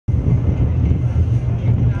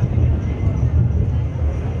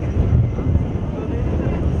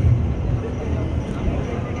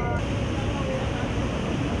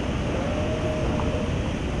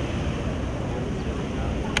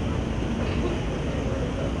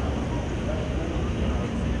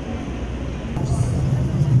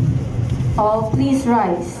All please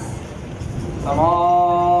rise. Come on!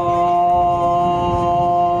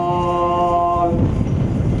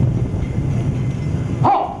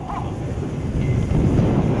 Ho!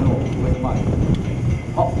 No, wait a minute.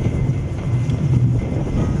 Ho!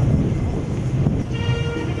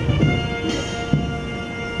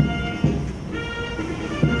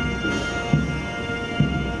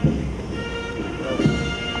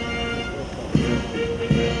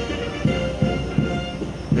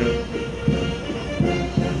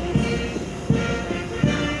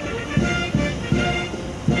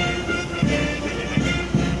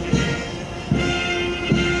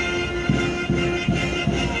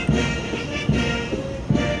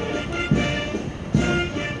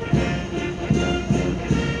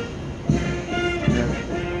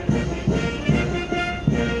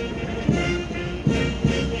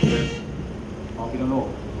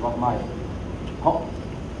 Rock my hop.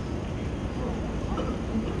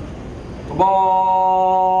 Tubo.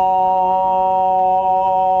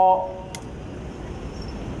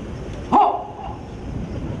 Hop.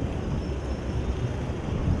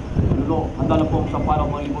 Handa na po sa para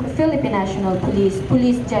malibot. The Philippine National Police,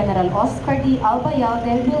 Police General Oscar D.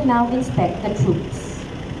 Albayalde will now inspect the troops.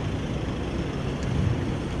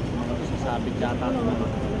 Sabit yata.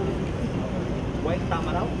 White tama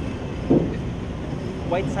raw?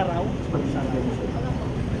 White saraw?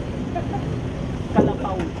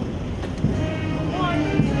 Kalapaw.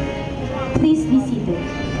 Please be seated.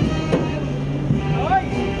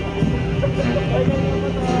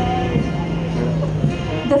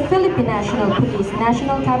 The Philippine National Police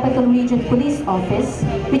National Capital Region Police Office,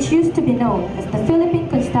 which used to be known as the Philippine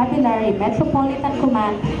Constabulary Metropolitan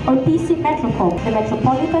Command or PC Metrocom, the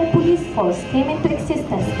Metropolitan Police Force came into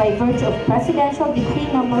existence by virtue of Presidential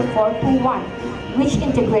Decree No. 421, which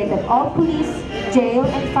integrated all police, jail,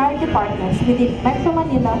 and fire departments within Metro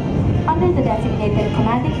Manila under the designated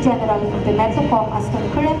Commanding General of the Metrocom as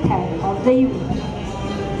concurrent head of the unit.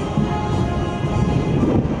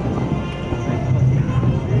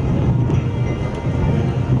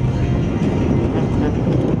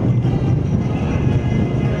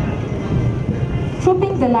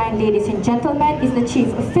 Trooping the line, ladies and gentlemen, is the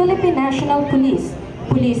Chief of Philippine National Police,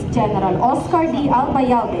 Police General Oscar D.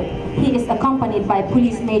 Albayalde. He is accompanied by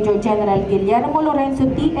Police Major General Guillermo Lorenzo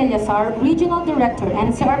T. Eliazar, Regional Director,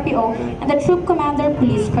 NCRPO, and the Troop Commander,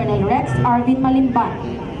 Police Colonel Rex Arvin Malimban.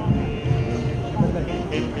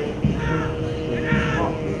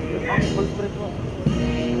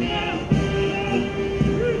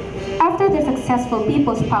 After the successful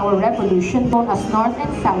People's Power Revolution known as North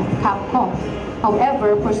and South CAPCOM,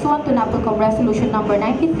 however, pursuant to NAPOLCOM Resolution number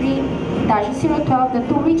 93-012, the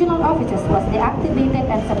two regional offices was deactivated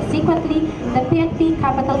and subsequently the PNP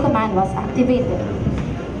Capital Command was activated.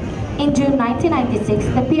 In June 1996,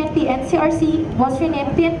 the PNP NCRC was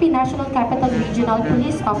renamed PNP National Capital Regional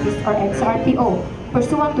Police Office or NCRPO,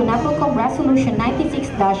 pursuant to NAPOLCOM Resolution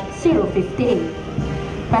 96-058.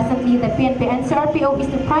 Presently, the PNP NCRPO is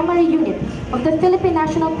the primary unit of the Philippine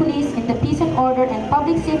National Police in the Peace and Order and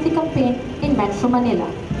Public Safety Campaign in Metro Manila.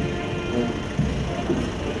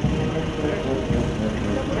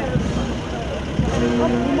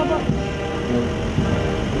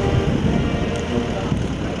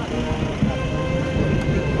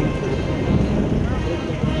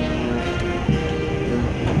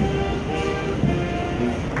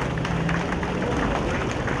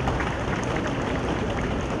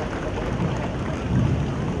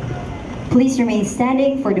 Please remain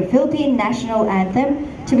standing for the Philippine National Anthem,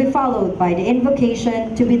 to be followed by the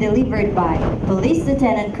invocation to be delivered by Police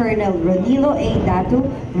Lieutenant Colonel Ronilo A. Datu,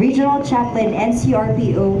 Regional Chaplain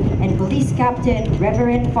NCRPO, and Police Captain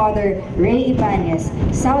Reverend Father Ray Ibanez,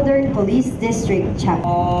 Southern Police District Chaplain.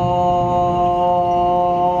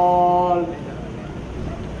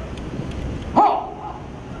 Ho!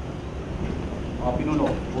 Mga pinuno,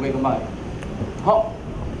 bugay kamay. Ho!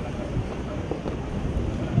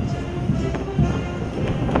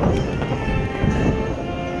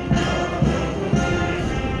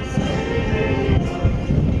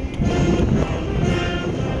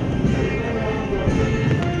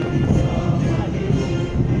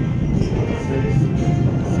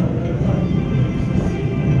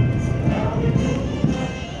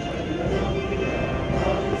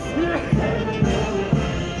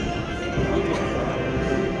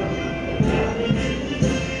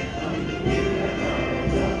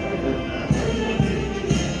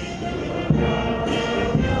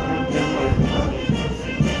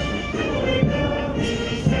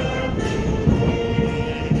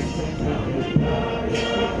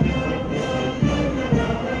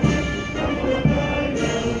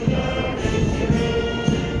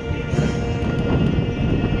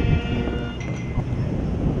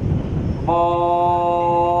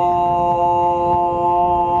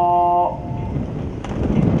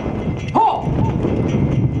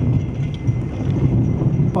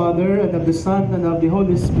 Father, and of the Son, and of the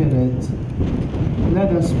Holy Spirit. Let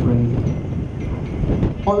us pray.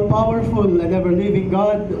 All-powerful and ever-living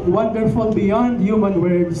God, wonderful beyond human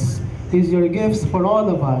words, is your gifts for all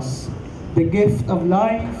of us. The gift of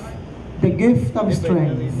life, the gift of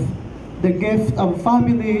strength, the gift of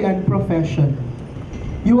family and profession.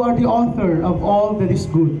 You are the author of all that is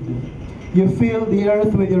good. You fill the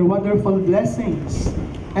earth with your wonderful blessings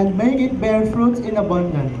and make it bear fruit in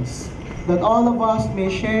abundance, that all of us may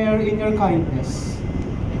share in your kindness.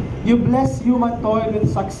 You bless human toil with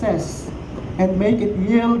success and make it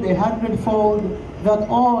yield 100-fold, that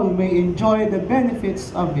all may enjoy the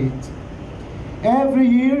benefits of it. Every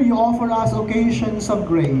year you offer us occasions of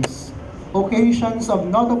grace, occasions of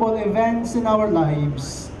notable events in our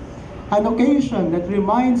lives, an occasion that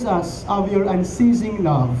reminds us of your unceasing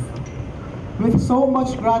love. With so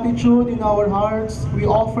much gratitude in our hearts, we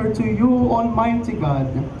offer to you, Almighty God,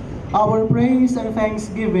 our praise and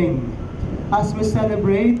thanksgiving as we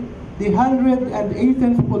celebrate the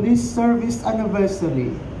 118th Police Service Anniversary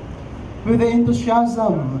with the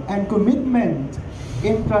enthusiasm and commitment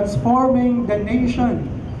in transforming the nation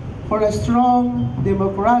for a strong,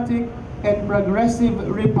 democratic, and progressive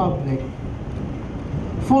republic.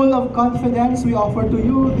 Full of confidence, we offer to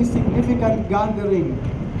you this significant gathering.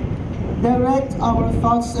 Direct our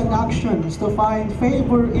thoughts and actions to find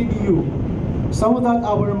favor in you, so that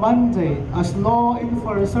our mandate as law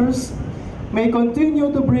enforcers may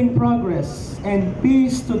continue to bring progress and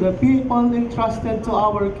peace to the people entrusted to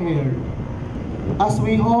our care. As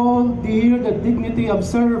we hold dear the dignity of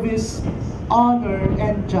service, honor,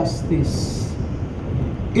 and justice.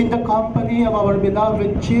 In the company of our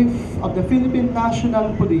beloved Chief of the Philippine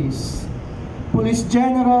National Police, Police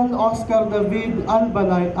General Oscar David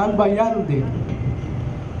Albayalde,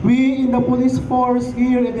 we in the police force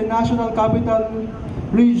here in the National Capital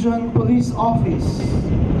Region Police Office,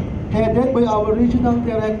 headed by our Regional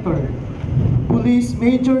Director, Police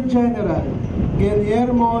Major General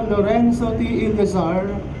Guillermo Lorenzo T. Ilazar,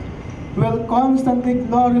 will constantly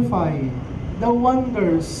glorify the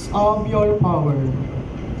wonders of your power.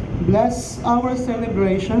 Bless our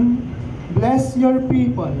celebration, bless your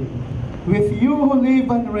people, with you who live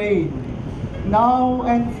and reign, now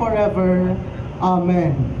and forever.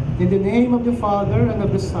 Amen. In the name of the Father, and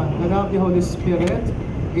of the Son, and of the Holy Spirit.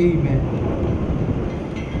 Amen.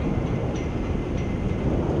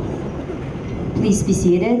 Please be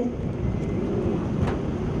seated.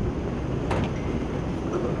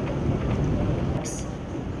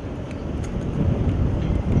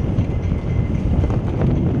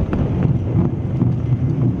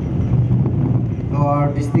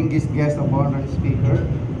 Our distinguished guest of honor speaker,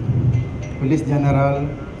 Police General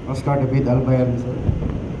Oscar David Albayalde,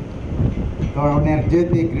 to our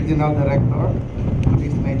energetic Regional Director,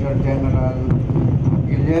 Police Major General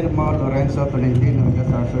Guillermo Lorenzo Tolentino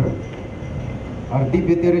Ilazar, our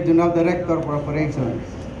Deputy Regional Director for Operations,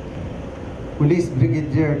 Police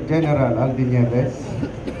Brigadier General Alvin Nieves,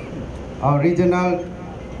 our Regional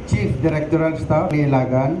Chief Directorial Staff,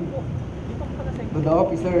 Ilagan, to the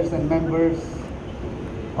officers and members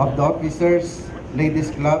of the Officers Ladies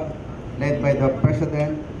Club, led by the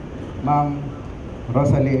President, Ma'am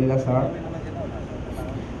Rosalie Ilazar,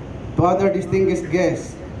 to other distinguished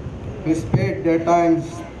guests who spared their time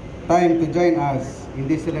to join us in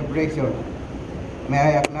this celebration. May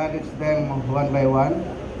I acknowledge them one by one.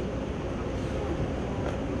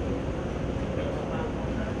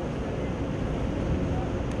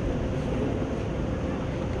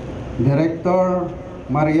 Director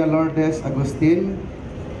Maria Lourdes Agustin,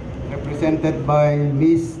 represented by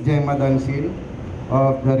Ms. Gemma Dansil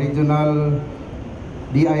of the Regional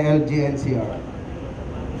DILG NCR.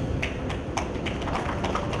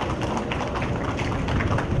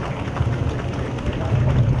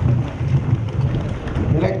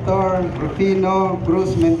 Director Rufino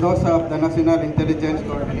Cruz Mendoza of the National Intelligence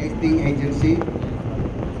Coordinating Agency.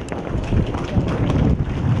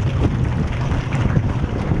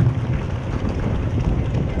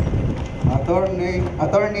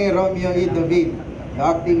 Attorney Romeo E. David, the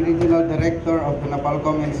Acting Regional Director of the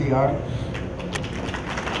Napalcom NCR.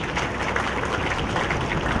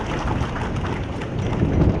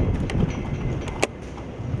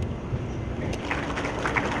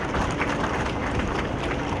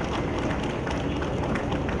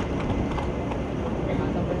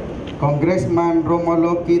 Congressman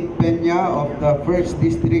Romulo Kit Peña of the 1st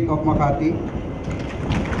District of Makati.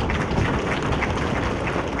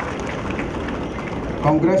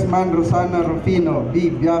 Congressman Rosana Rufino B.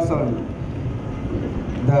 Biason,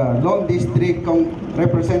 the Long District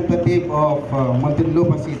Representative of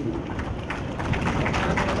Muntinlupa City.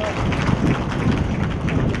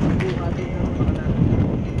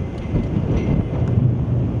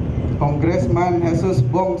 Congressman Jesus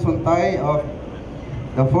Bong Suntay of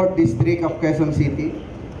the 4th District of Quezon City.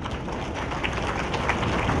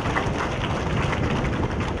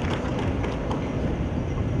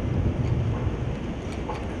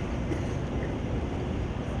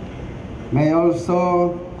 May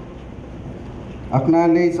also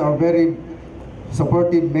acknowledge our very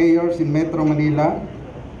supportive mayors in Metro Manila.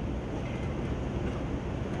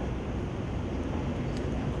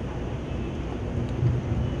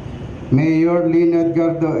 Mayor Lino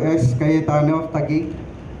Edgardo S. Cayetano of Taguig.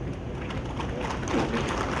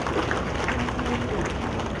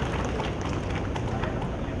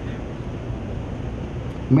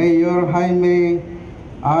 Mayor Jaime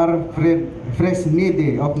R.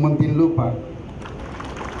 Fresnide of Muntinlupa.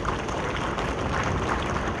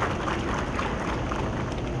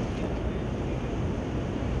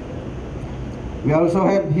 We also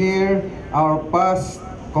have here our past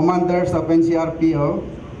commanders of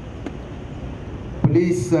NCRPO,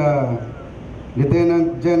 Police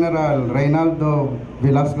Lieutenant General Reynaldo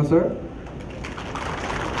Velasco, sir.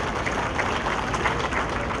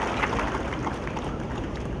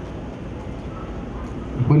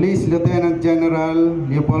 Police Lieutenant General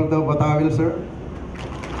Leopoldo Batawil, sir.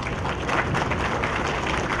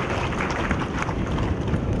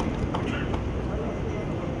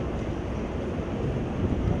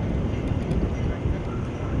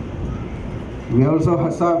 We also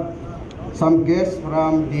have some guests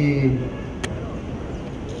from the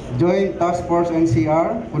Joint Task Force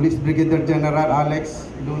NCR, Police Brigadier General Alex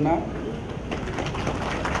Luna.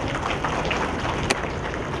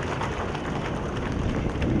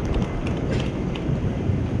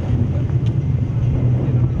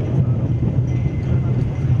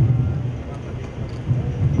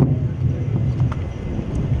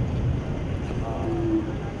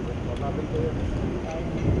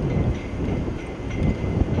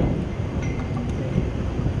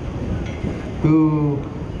 To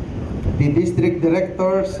the district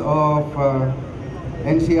directors of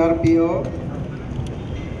NCRPO,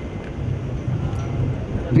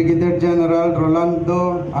 Brigadier General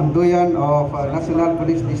Rolando Anduyan of National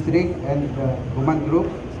Police District and Command Group,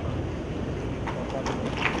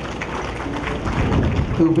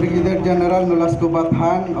 to Brigadier General Nolasco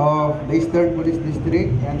Bathan of the Eastern Police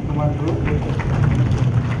District and Command Group,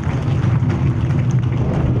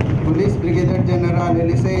 Police Brigadier General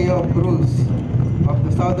Eliseo Cruz of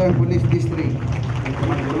the Southern Police District and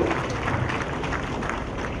Command Group,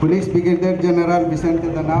 Police Brigadier General Vicente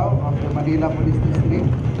Danao of the Manila Police District,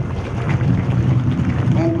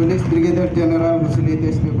 and Police Brigadier General Joselito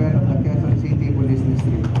Esquivel of the Quezon City Police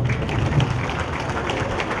District.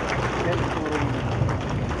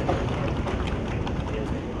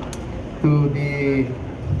 To the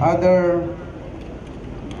other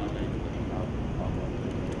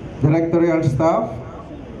directorial staff,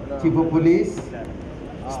 Chief of Police,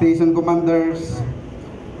 station commanders,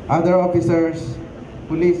 other officers,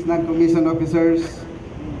 police non-commissioned officers,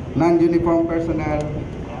 non-uniform personnel,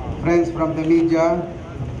 friends from the media,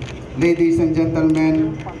 ladies and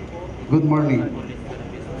gentlemen, good morning.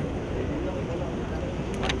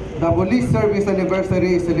 The Police Service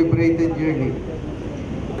Anniversary is celebrated yearly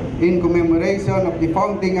in commemoration of the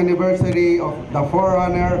founding anniversary of the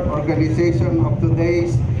forerunner organization of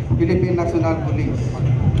today's Philippine National Police.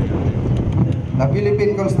 The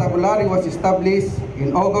Philippine Constabulary was established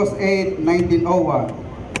in August 8, 1901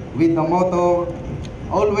 with the motto,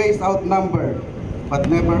 always outnumbered but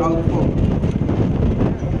never outfought.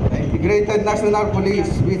 The Integrated National Police,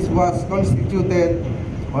 which was constituted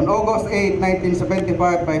on August 8,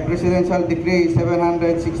 1975 by Presidential Decree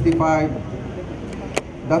 765,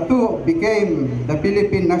 the two became the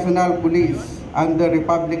Philippine National Police under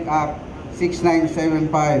Republic Act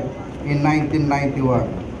 6975 in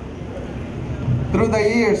 1991. Through the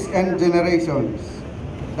years and generations,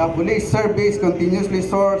 the police service continuously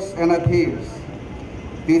soars and adheres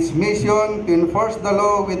to its mission to enforce the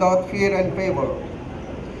law without fear and favor,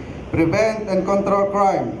 prevent and control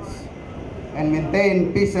crimes, and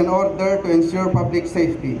maintain peace and order to ensure public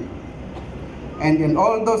safety. And in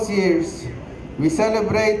all those years, we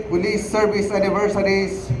celebrate police service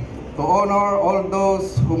anniversaries to honor all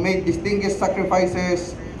those who made distinguished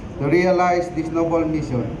sacrifices to realize this noble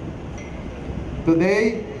mission.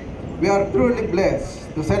 Today, we are truly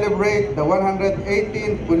blessed to celebrate the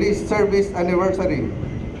 118th Police Service Anniversary,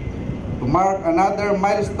 to mark another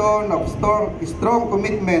milestone of strong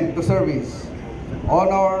commitment to service,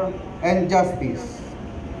 honor, and justice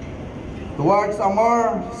towards a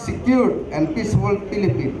more secure and peaceful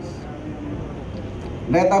Philippines.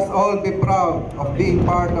 Let us all be proud of being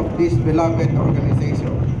part of this beloved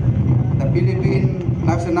organization, the Philippine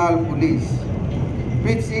National Police,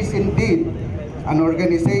 which is indeed an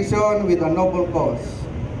organization with a noble cause.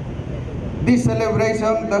 This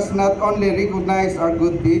celebration does not only recognize our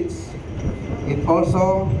good deeds, it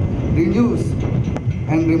also renews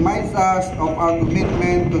and reminds us of our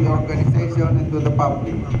commitment to the organization and to the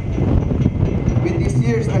public. With this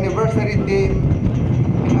year's anniversary theme,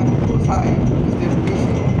 Pinagpusay,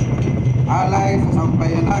 Servicio, Alay sa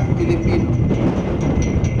Sambayanang Pilipino,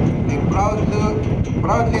 we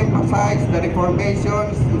proudly emphasize the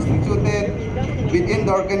reformations instituted within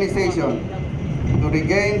the organization to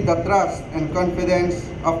regain the trust and confidence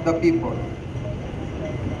of the people.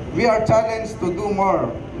 We are challenged to do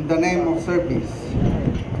more in the name of service.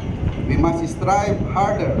 We must strive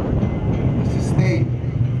harder to sustain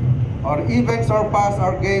or even surpass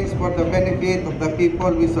our gains for the benefit of the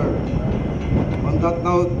people we serve. On that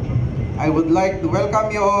note, I would like to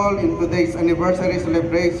welcome you all in today's anniversary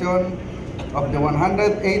celebration of the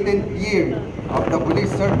 118th year of the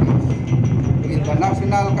police service in the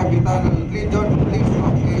National Capital Region Police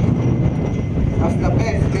Office as the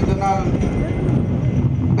best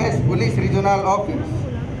police regional office.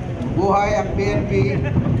 Mabuhay ang PNP,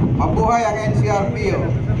 mabuhay ang NCRPO,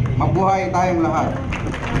 mabuhay tayong lahat.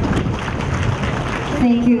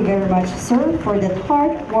 Thank you very much, sir, for that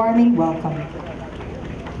heartwarming welcome.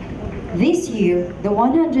 This year, the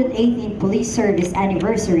 118th Police Service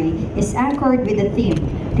Anniversary is anchored with the theme,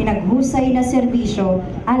 Pinaghusay na Serbisyo,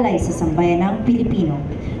 Alay sa Sambayanang Pilipino.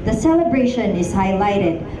 The celebration is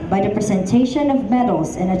highlighted by the presentation of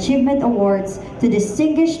medals and achievement awards to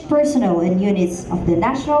distinguished personnel and units of the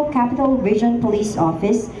National Capital Region Police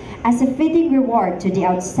Office as a fitting reward to the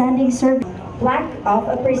outstanding service. Plaque of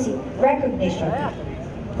recognition.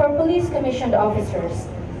 For Police Commissioned Officers,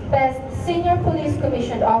 Best Senior Police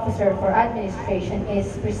Commissioned Officer for Administration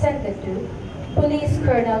is presented to Police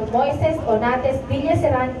Colonel Moises Onates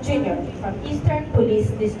Villaseran Jr. from Eastern Police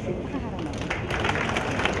District.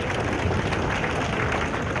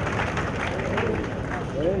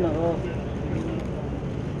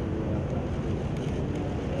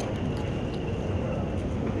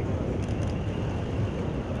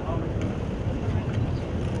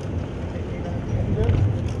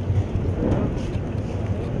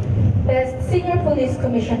 Best Senior Police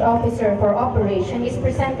Commissioned Officer for Operation is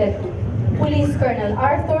presented to Police Colonel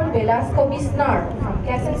Arthur Velasco Bisnar from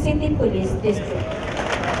Quezon City Police District.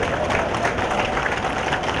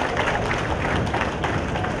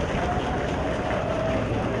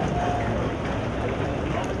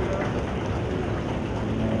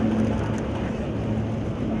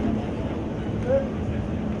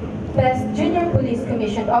 Best Junior Police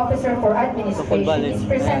Commissioned Officer for Administration is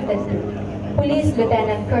presented to Police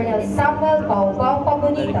Lieutenant Colonel Samuel Baubao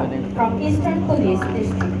Pabonita from Eastern Police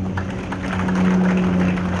District.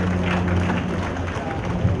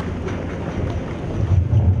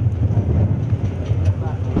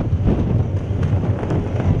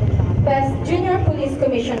 Best Junior Police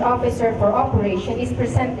Commissioned Officer for Operation is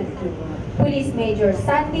presented to Police Major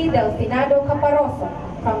Sandy Delfinado Caparoso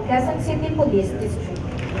from Quezon City Police District.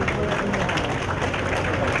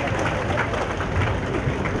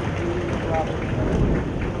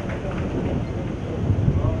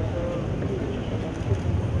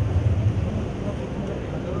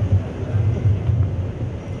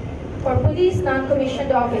 For Police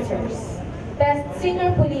Non-Commissioned Officers, Best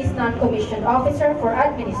Senior Police Non-Commissioned Officer for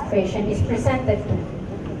Administration is presented to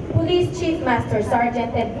Police Chief Master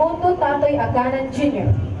Sergeant Edmundo Tatoy Aganan Jr.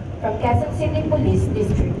 from Quezon City Police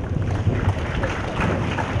District.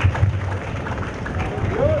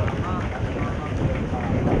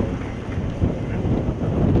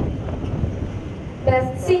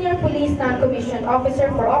 Best Senior Police Non-Commissioned Officer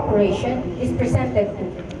for Operation is presented to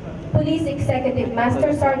Police Executive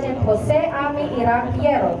Master Sergeant Jose Ami Ira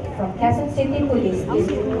Hierro from Quezon City Police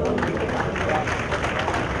District.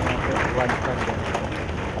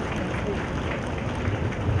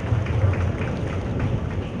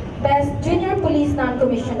 Best Junior Police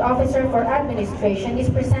Non-Commissioned Officer for Administration is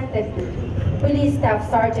presented to Police Staff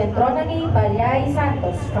Sergeant Ronani Balyay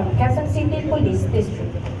Santos from Quezon City Police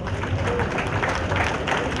District.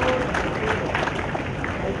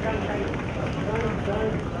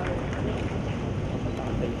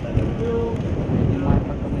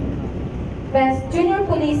 Best Junior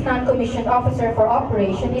Police Non-Commissioned Officer for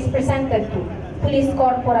Operation is presented to Police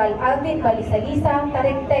Corporal Alvin Balisalisa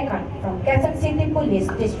Tarektekan from Quezon City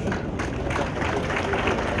Police District.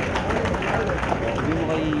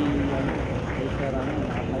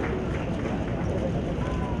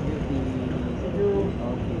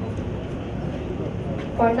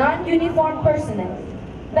 For non-uniformed personnel,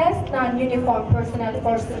 Best non-uniform personnel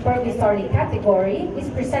for supervisory category is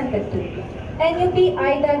presented to NUP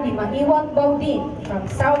Aida Di Maiwang Baudin from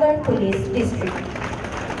Southern Police District.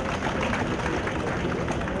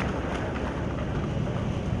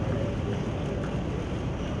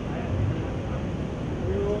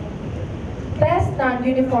 Best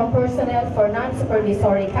non-uniform personnel for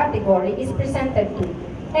non-supervisory category is presented to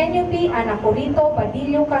NUP Anacorito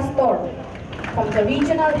Badillo Castor from the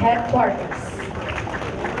regional headquarters.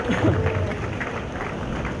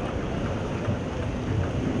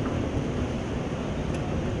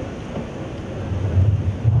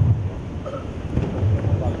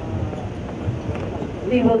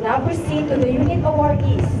 We will now proceed to the unit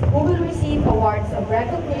awardees who will receive awards of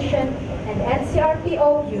recognition and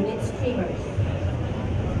NCRPO unit streamers.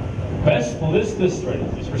 Best Police District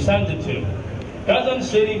is presented to Quezon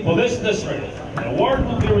City Police District. The award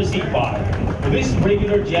will be received by Police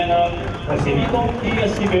Brigadier General Joselito T.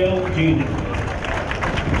 Esquivel Jr.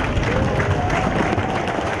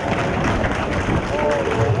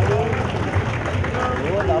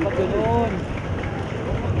 Dapat ganun.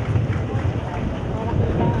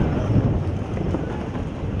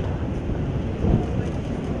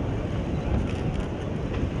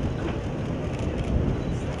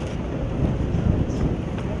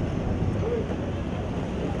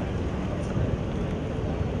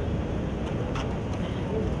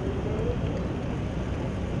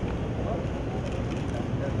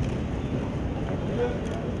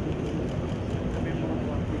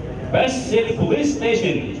 Best City Police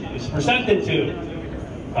Station is presented to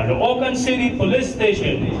Caloocan City Police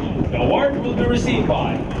Station. The award will be received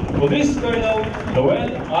by Police Colonel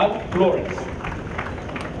Noel A. Flores.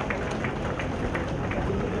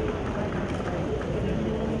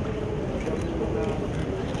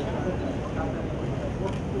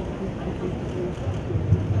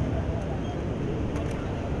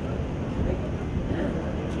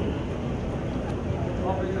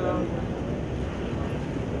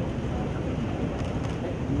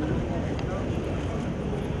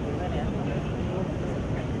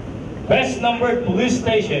 Best Numbered Police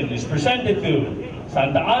Station is presented to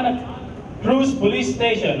Santa Ana Cruz Police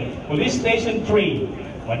Station 3,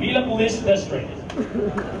 Manila Police District.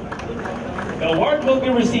 The award will be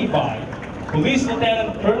received by Police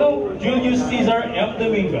Lieutenant Colonel Julius Cesar M.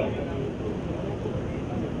 Domingo.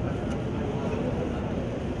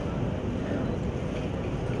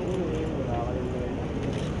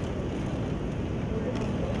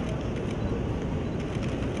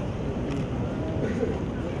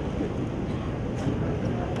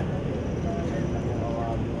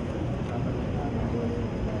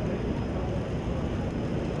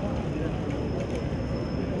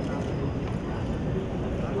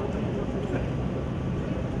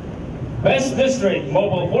 Best District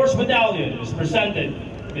Mobile Force Battalion is presented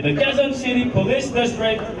to the Quezon City Police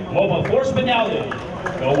District Mobile Force Battalion.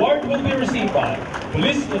 The award will be received by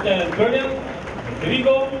Police Lieutenant Colonel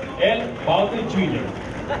Rodrigo L. Baute Jr.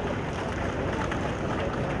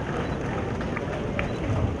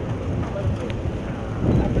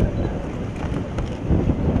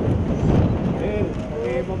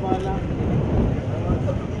 Okay, baba lang.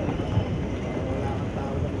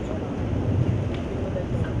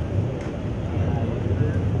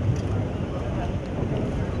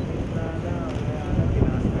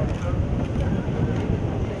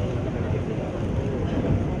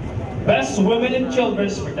 Best Women and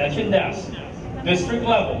Children's Protection Desk, district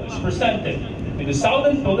level, is presented to the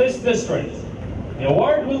Southern Police District. The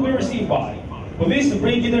award will be received by Police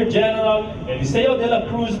Brigadier General Eliseo de la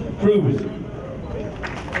Cruz Cruz.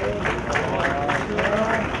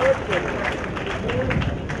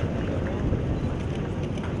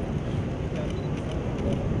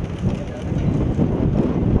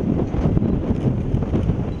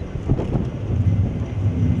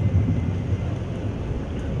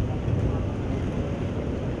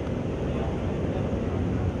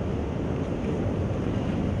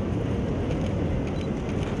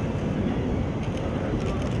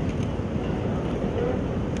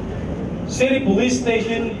 City Police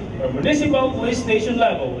Station or Municipal Police Station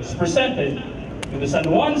level is presented to the San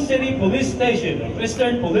Juan City Police Station of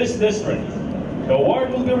Eastern Police District. The award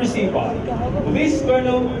will be received by Police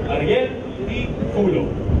Colonel Ariel P. Fulo.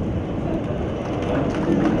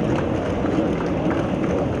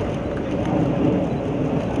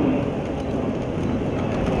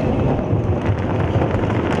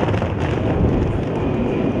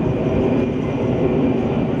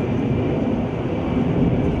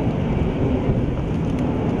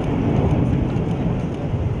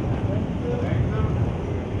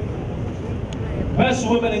 Best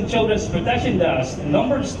Women and Children's Protection Desk,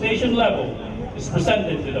 numbered station level, is is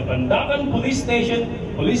presented to the Pandacan Police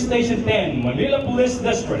Station, Police Station 10, Manila Police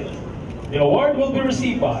District. The award will be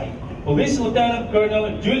received by Police Lieutenant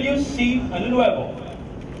Colonel Julius C. Anunuevo.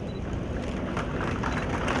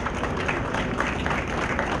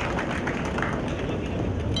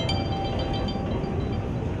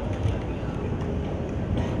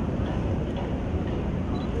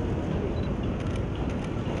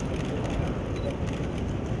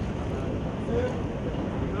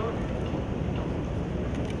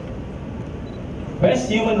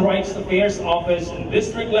 Best Human Rights Affairs Office in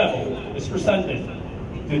district level is presented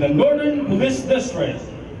to the Northern Police District.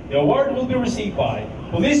 The award will be received by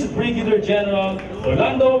Police Brigadier General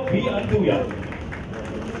Orlando B. Antuya.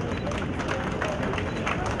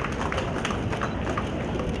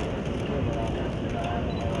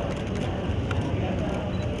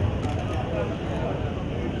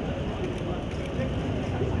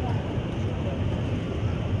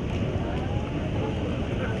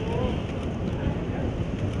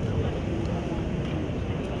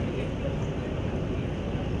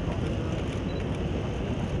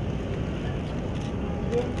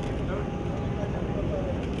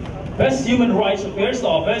 Best Human Rights Affairs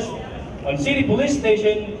Office on City Police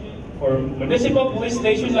Station or Municipal Police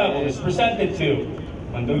Station level is presented to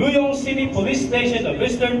Mandaluyong City Police Station of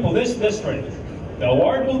Eastern Police District. The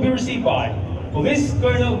award will be received by Police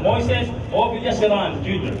Colonel Moises O. Villaseran,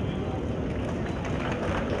 Jr.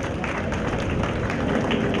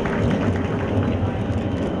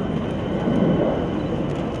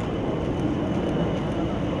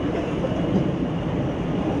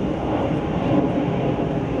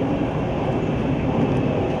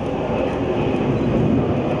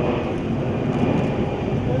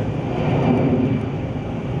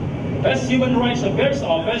 Best Human Rights Affairs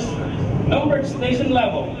Office, numbered station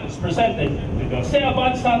level, is presented to Jose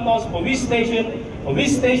Abad Santos Police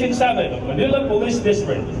Station 7 of Manila Police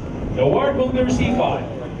District. The award will be received by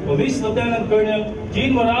Police Lieutenant Colonel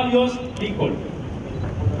Jean Morales Bicol.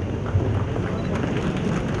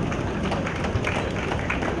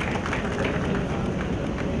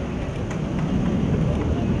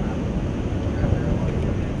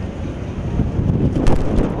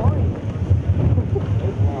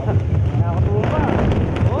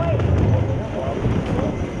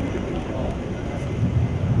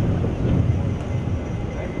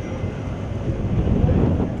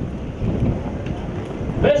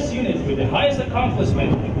 Best unit with the highest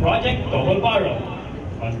accomplishment in Project Double Barrel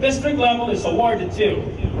on district level is awarded to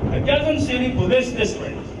the Quezon City Police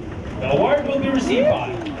District. The award will be received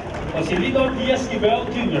by Joselito Diaz-Gibel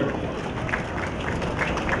Jr.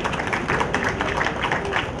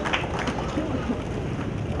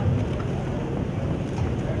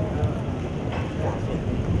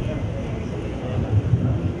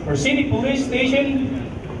 For City Police Station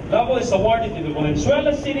level is awarded to the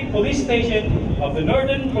Valenzuela City Police Station of the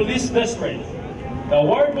Northern Police District. The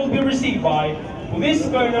award will be received by Police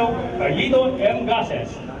Colonel Carlito M.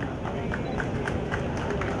 Gases.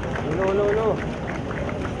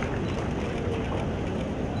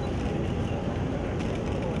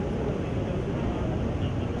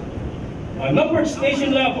 On numbered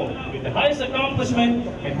station level, with the highest accomplishment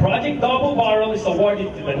in Project Double Barrel is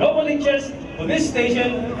awarded to the Novaliches Police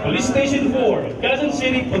Station 4 of Quezon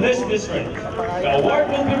City Police District. The award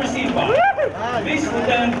will be received by Police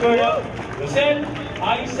Lieutenant Colonel Jose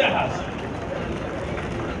I. Sejas.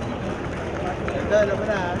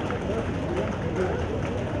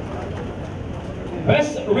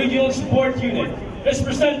 Best Regional Support Unit is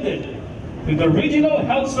presented to the Regional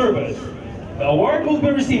Health Service. The award will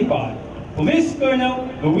be received by Police Colonel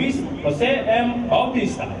Luis Jose M.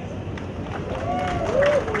 Bautista.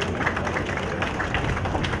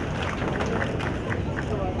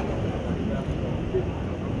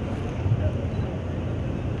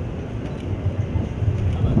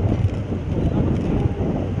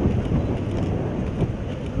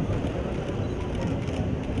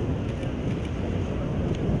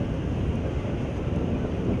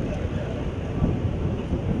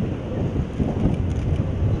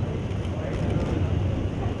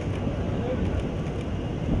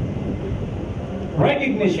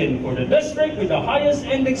 Recognition for the district with the highest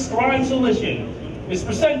index crime solution is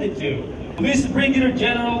presented to Police Brigadier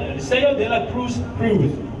General Eliseo de la Cruz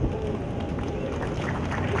Cruz.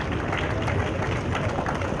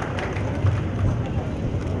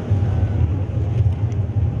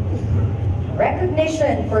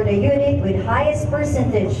 Recognition for the unit with highest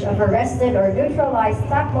percentage of arrested or neutralized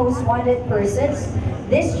top most wanted persons,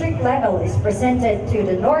 district level is presented to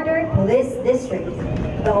the Northern Police District.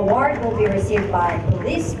 The award will be received by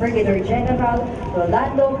Police Brigadier General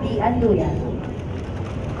Rolando B. Anduyan.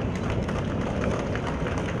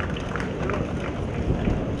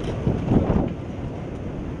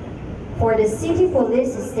 for the city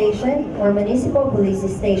police station or municipal police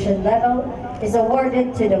station level is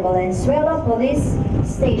awarded to the Valenzuela Police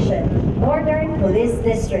Station, Northern Police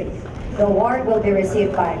District. The award will be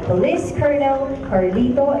received by Police Colonel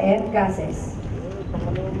Carlito M. Gases.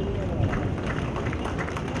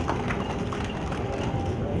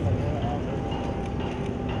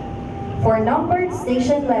 For numbered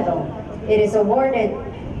station level, it is awarded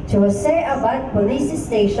to Jose Abad Police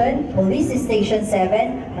Station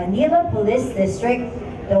 7, Manila Police District.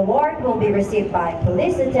 The award will be received by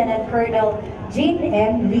Police Lieutenant Colonel Jean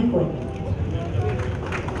M. Liquid.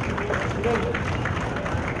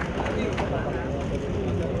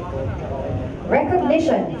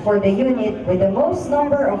 Recognition for the unit with the most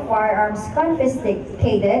number of firearms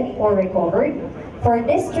confiscated or recovered for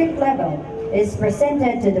district level is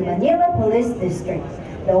presented to the Manila Police District.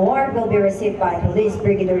 The award will be received by Police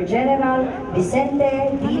Brigadier General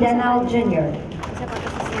Vicente D. Danal Jr.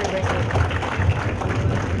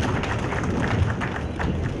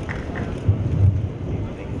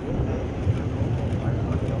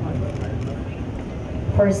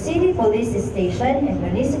 For City Police Station and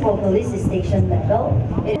Municipal Police Station level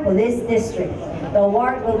in Police District, the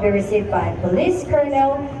award will be received by Police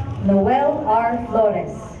Colonel Noel R.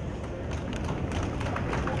 Flores.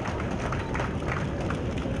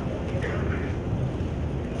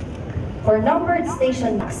 For numbered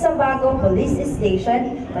station, Sabago Police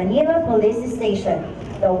Station, Manila Police Station,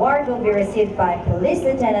 the award will be received by Police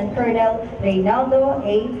Lieutenant Colonel Reynaldo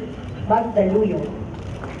A. Magdaluyo.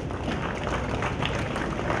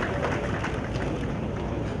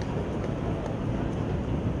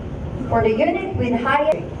 For the unit with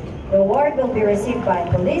higher, the award will be received by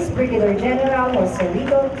Police Brigadier General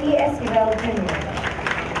Joselito T. Esquivel Jr.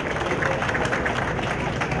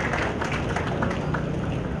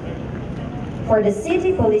 For the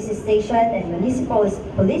City Police Station and Municipal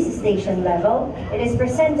Police Station level, it is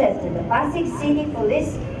presented to the Pasig City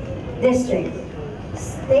Police District,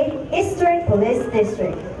 Eastern Police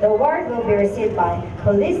District. The award will be received by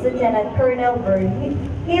Police Lieutenant Colonel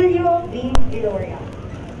Virgilio V. Viloria.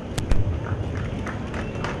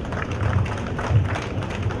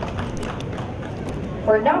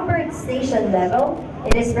 For numbered station level,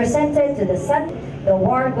 it is presented to the Sun. The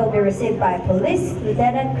award will be received by Police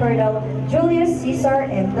Lieutenant Colonel Julius Cesar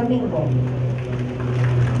M. Domingo.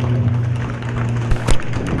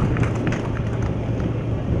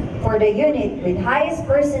 For the unit with highest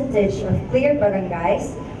percentage of cleared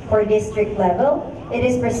barangays for district level, it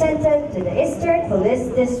is presented to the Eastern Police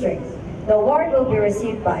District. The award will be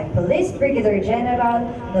received by Police Brigadier General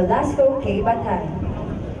Nolasco K. Bathan.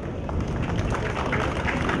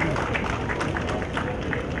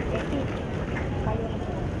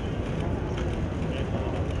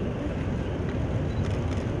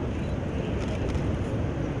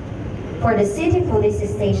 For the City Police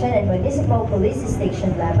Station and Municipal Police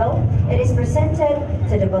Station level, it is presented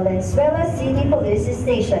to the Valenzuela City Police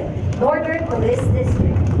Station, Northern Police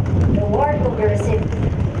District. The award will be received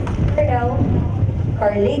by Colonel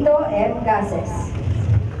Carlito M. Gases.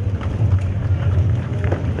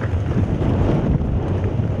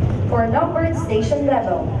 For numbered station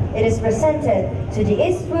level, it is presented to the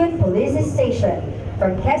Eastwood Police Station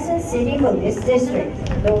from Quezon City Police District.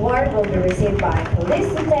 The award will be received by Police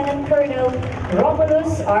Lieutenant Colonel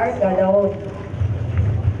Romulus R. Gadaon.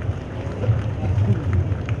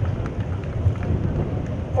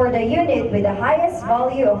 For the unit with the highest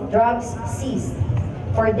value of drugs seized,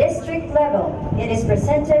 for district level, it is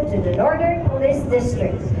presented to the Northern Police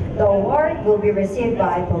District. The award will be received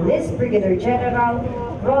by Police Brigadier General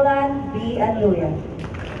Roland B. Anluya.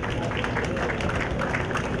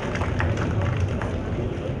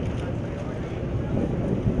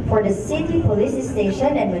 For the City Police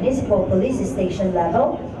Station and Municipal Police Station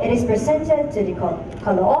level, it is presented to the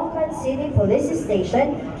Caloocan City Police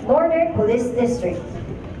Station, Northern Police District.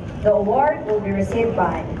 The award will be received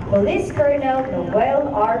by Police Colonel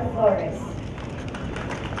Noel R. Flores.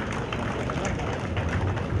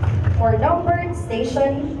 For numbered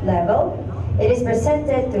station level, it is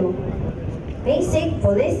presented to Basic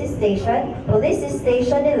Police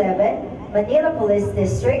Station 11, Manila Police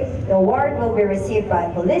District. The award will be received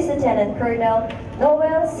by Police Lieutenant Colonel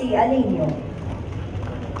Noel C. Alinio.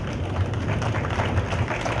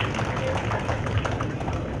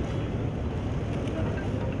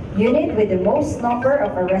 Unit with the most number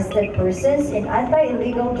of arrested persons in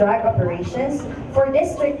anti-illegal drug operations for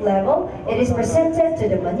district level, it is presented to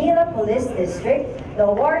the Manila Police District. The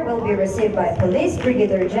award will be received by Police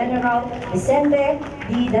Brigadier General Vicente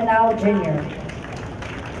D. Danal Jr.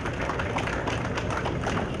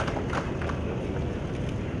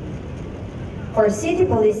 For For city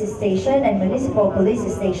police station and municipal police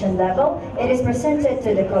station level, it is presented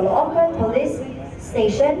to the Caloocan Police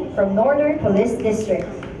Station from Northern Police District.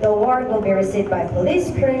 The award will be received by Police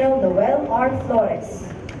Colonel Noel R. Flores.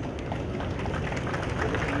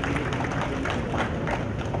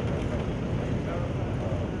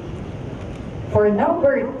 For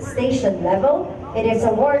numbered station level, it is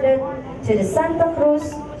awarded to the Santa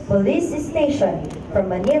Cruz Police Station from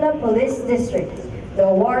Manila Police District. The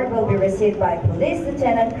award will be received by Police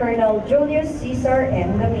Lieutenant Colonel Julius Cesar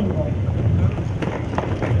M. Domingo.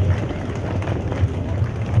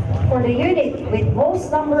 For the unit with most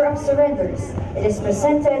number of surrenders, it is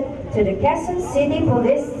presented to the Quezon City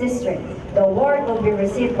Police District. The award will be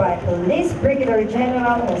received by Police Brigadier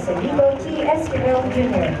General Joselito T. Esquivel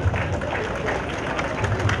Jr.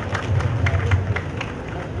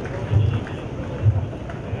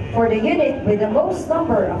 For the unit with the most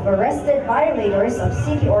number of arrested violators of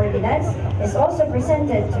city ordinance is also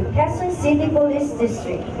presented to Quezon City Police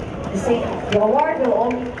District. The award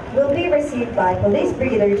will be received by Police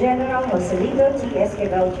Brigadier General Joselito T.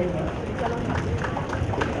 Esquivel Jr.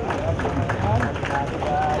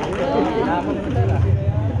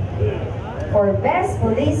 For Best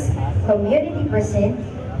Police Community Precinct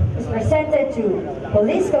is presented to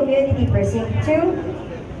Police Community Precinct 2,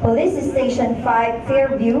 Police Station 5,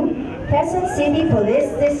 Fairview, Quezon City Police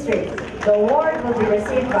District. The award will be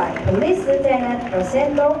received by Police Lieutenant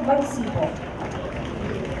Rosendo Magsipo.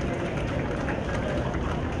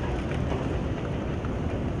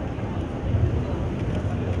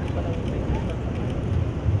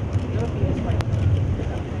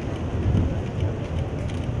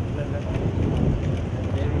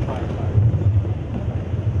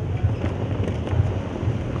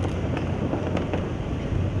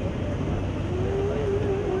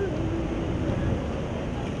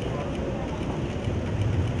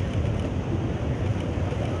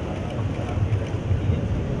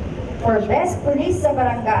 For Best Police sa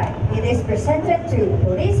Barangay, it is presented to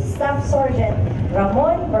Police Staff Sergeant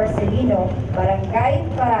Ramon Marcelino, Barangay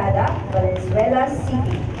Parada, Valenzuela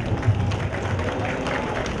City.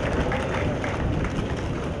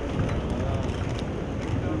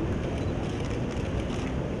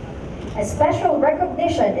 A special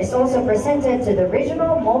recognition is also presented to the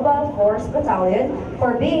Regional Mobile Force Battalion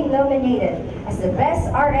for being nominated as the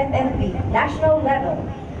Best RMMP National Level.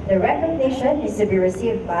 The recognition is to be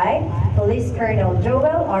received by Police Colonel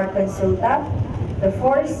Joel R. Consulta, the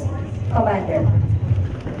Force Commander.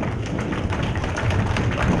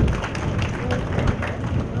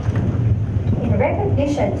 In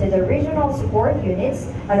recognition to the regional support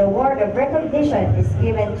units, an award of recognition is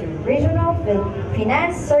given to Regional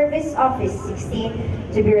Finance Service Office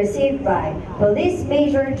 16 to be received by Police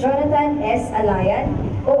Major Jonathan S. Alayan,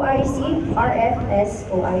 OIC, RFS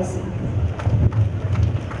OIC.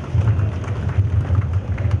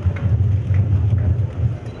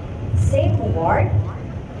 Same award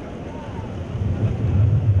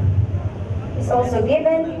is also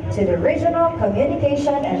given to the Regional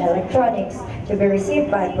Communication and Electronics to be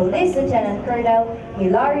received by Police Lieutenant Colonel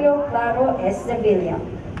Hilario Claro S. Sevilla.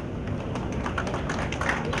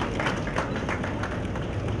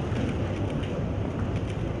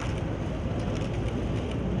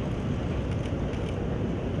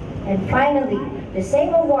 And finally, the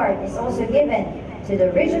same award is also given to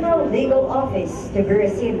the Regional Legal Office to be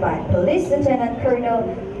received by Police Lieutenant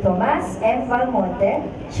Colonel Tomas F. Valmonte,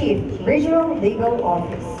 Chief, Regional Legal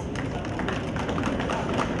Office.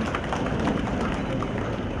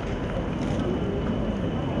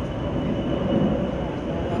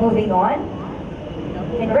 Moving on,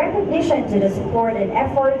 in recognition to the support and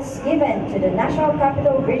efforts given to the National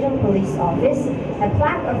Capital Region Police Office, a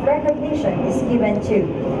plaque of recognition is given to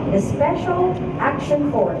the Special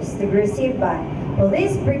Action Force to be received by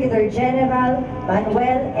Police Brigadier General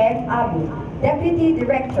Manuel M. Abu, Deputy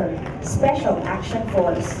Director, Special Action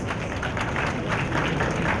Force.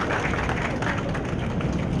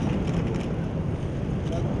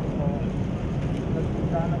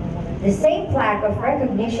 The same plaque of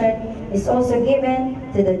recognition is also given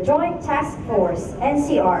to the Joint Task Force,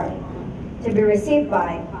 NCR, to be received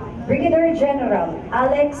by Brigadier General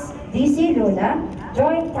Alex D.C. Luna,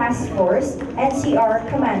 Joint Task Force, NCR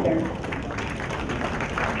Commander.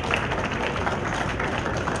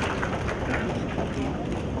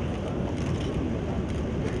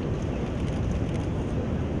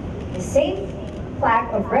 The same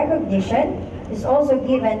plaque of recognition is also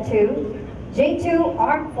given to J2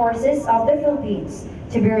 Armed Forces of the Philippines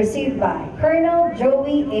to be received by Colonel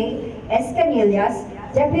Joey A. Escanillas,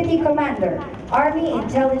 Deputy Commander, Army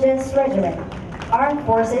Intelligence Regiment, Armed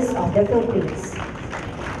Forces of the Philippines.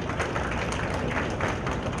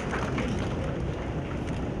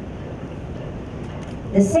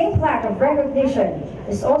 The same plaque of recognition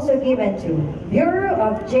is also given to Bureau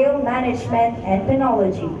of Jail Management and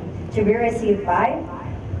Penology, to be received by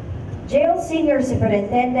Jail Senior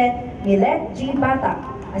Superintendent Milet G. Bata,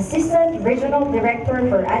 Assistant Regional Director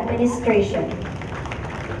for Administration,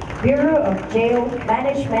 Bureau of Jail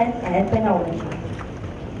Management and Penology.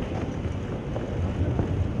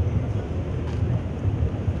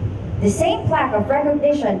 The same plaque of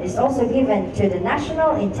recognition is also given to the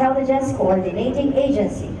National Intelligence Coordinating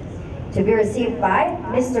Agency, to be received by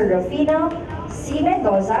Mr. Rufino C.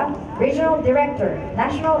 Mendoza, Regional Director,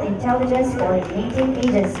 National Intelligence Coordinating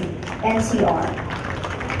Agency, NCR.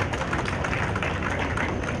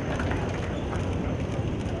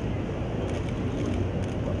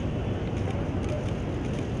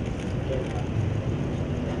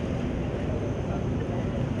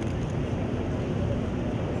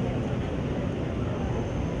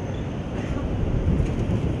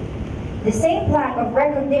 The same plaque of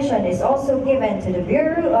recognition is also given to the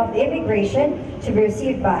Bureau of Immigration, to be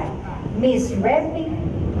received by Ms. Remy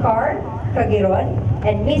Carr Cagiron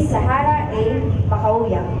and Ms. Sahara A.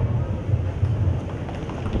 Makauya.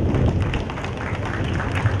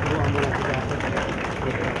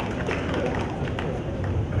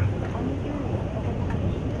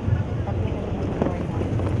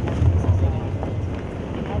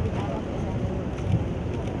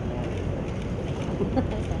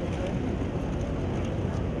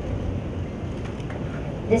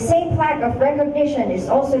 The same plaque of recognition is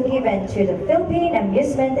also given to the Philippine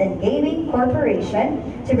Amusement and Gaming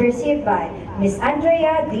Corporation, to be received by Ms.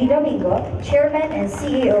 Andrea D. Domingo, Chairman and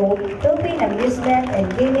CEO, Philippine Amusement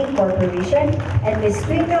and Gaming Corporation, and Ms.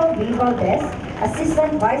 Twinkle B. Valdez,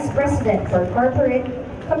 Assistant Vice President for Corporate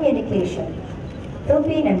Communication,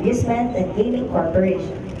 Philippine Amusement and Gaming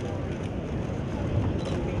Corporation.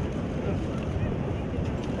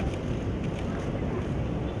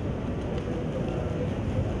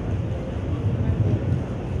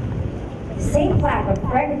 The same plaque of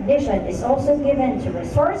recognition is also given to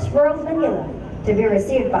Resorts World Manila, to be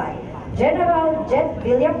received by General Jet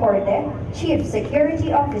Villacorte, Chief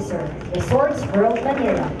Security Officer, Resorts World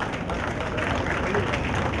Manila.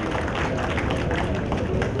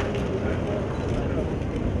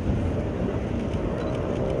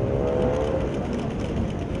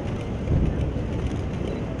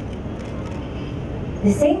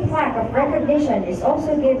 The same plaque of recognition is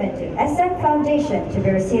also given to SM Foundation, to be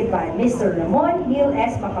received by Mr. Ramon Hill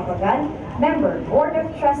S. Macapagal, Member, Board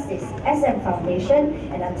of Trustees, SM Foundation,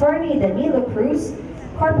 and Attorney Danilo Cruz,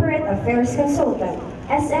 Corporate Affairs Consultant,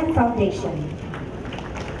 SM Foundation.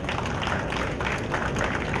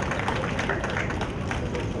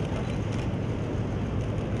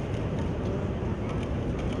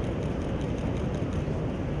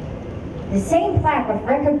 The same plaque of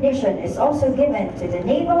recognition is also given to the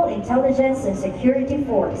Naval Intelligence and Security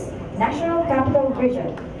Force, National Capital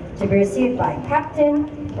Region, to be received by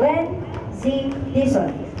Captain Glenn Z.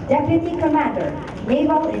 Dizon, Deputy Commander,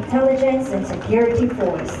 Naval Intelligence and Security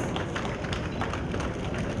Force.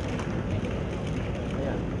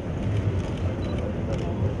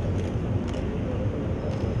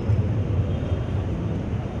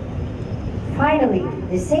 Finally,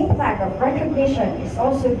 the same plaque of recognition is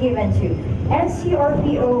also given to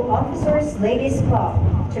NCRPO Officers Ladies Club,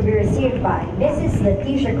 to be received by Mrs.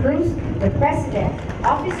 Leticia Cruz, the President,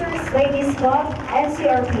 Officers Ladies Club,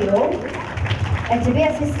 NCRPO, and to be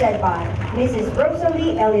assisted by Mrs.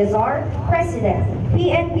 Rosalie Eleazar, President,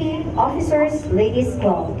 PNP Officers Ladies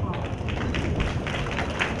Club.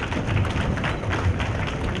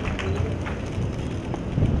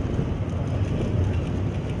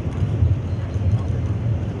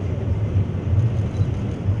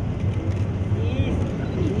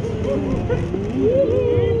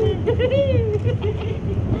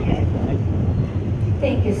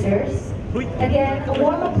 Thank you, sirs. Again, a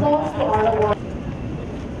warm applause to our award.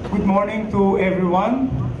 Good morning to everyone.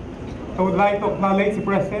 I would like to acknowledge the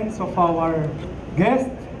presence of our guest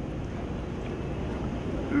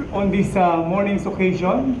on this morning's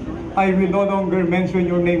occasion. I will no longer mention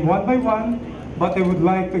your name one by one, but I would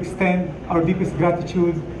like to extend our deepest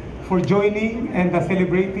gratitude for joining and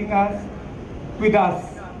celebrating us with us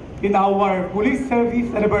in our Police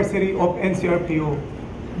Service Anniversary of NCRPO.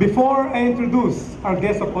 Before I introduce our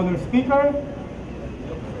guest of honor speaker,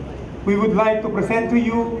 we would like to present to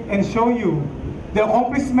you and show you the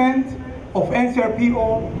accomplishment of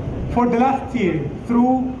NCRPO for the last year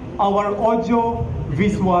through our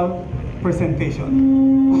audio-visual presentation.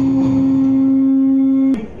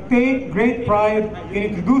 We take great pride in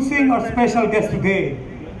introducing our special guest today.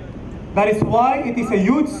 That is why it is a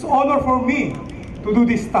huge honor for me to do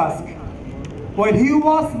this task. While he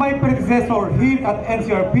was my predecessor here at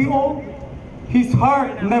NCRPO, his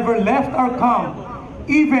heart never left our camp,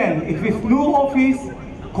 even if his new office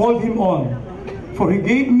called him on. For he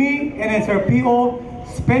gave me and NCRPO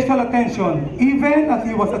special attention, even as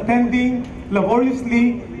he was attending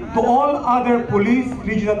laboriously to all other police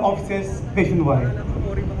regional offices nationwide.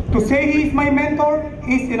 To say he is my mentor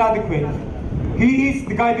is inadequate. He is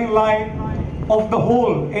the guiding light of the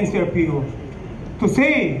whole NCRPO. To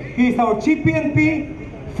say he is our chief PNP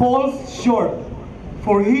falls short,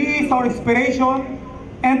 for he is our inspiration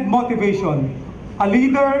and motivation, a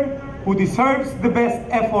leader who deserves the best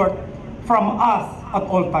effort from us at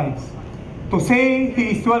all times. To say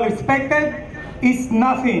he is well respected is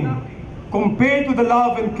nothing compared to the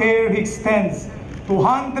love and care he extends to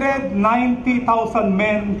 190,000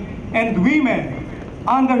 men and women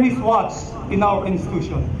under his watch in our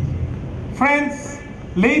institution. Friends,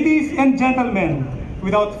 ladies and gentlemen,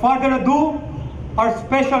 without further ado, our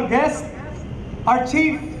special guest, our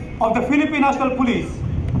Chief of the Philippine National Police,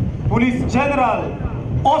 Police General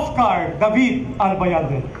Oscar David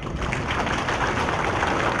Albayalde.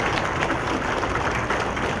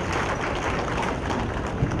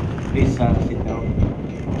 Please sit down.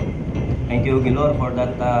 Thank you, Gilor, for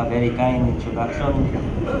that very kind introduction.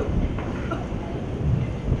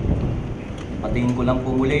 Patingin ko lang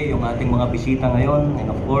po muli yung ating mga bisita ngayon,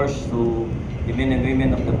 and of course to the men and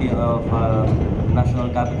women of the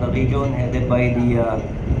National Capital Region, headed by the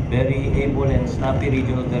very able and snappy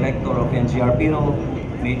Regional Director of NCRPO,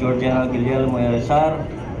 Major General Guillermo Eresar,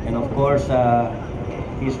 and of course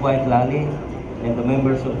his wife Lali, and the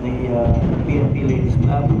members of the PNP Ladies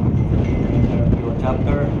Club, NCRPO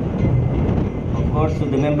chapter. Of course, to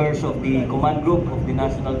the members of the Command Group of the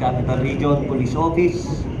National Capital Region Police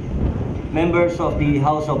Office, members of the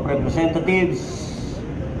House of Representatives,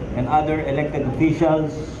 and other elected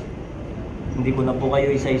officials. Hindi ko na po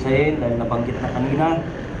kayo isa-isahin dahil nabanggit na kanina.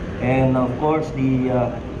 And of course,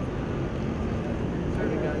 the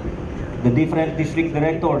different district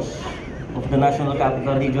directors of the National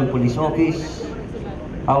Capital Region Police Office,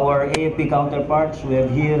 our AFP counterparts. We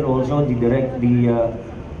have here also the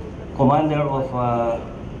commander of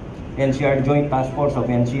NCR Joint Task Force of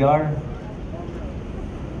NCR,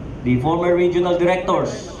 the former regional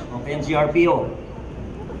directors of NCRPO,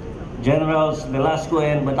 Generals Velasco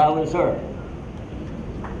and Batawel, sir.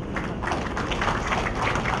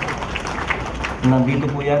 Nandito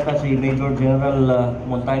po yata si Major General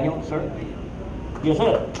Montaño, sir. Yes,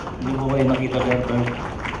 sir. Hindi po kayo nakita, sir.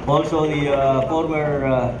 Also the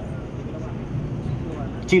former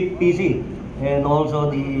Chief PC, and also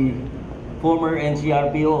the former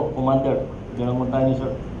NCRPO Commander, General Montaño,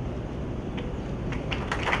 sir.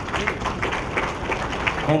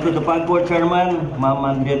 And to the PAG Board Chairman, Ma'am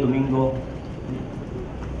Andrea Domingo.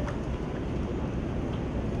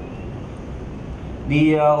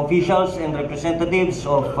 The officials and representatives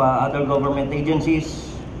of other government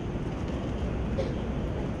agencies,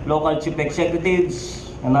 local chief executives,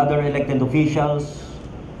 and other elected officials,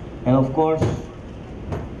 and of course,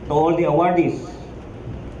 to all the awardees,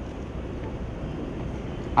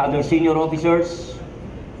 other senior officers,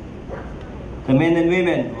 the men and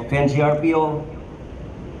women of NCRPO,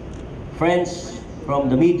 friends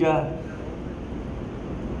from the media,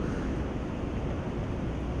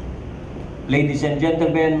 ladies and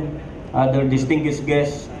gentlemen, other distinguished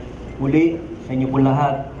guests, muli sa inyo po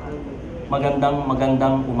lahat,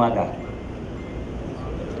 magandang umaga.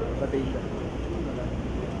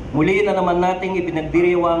 Muli na naman nating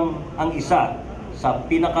ipinagdiriwang ang isa sa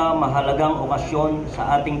pinakamahalagang okasyon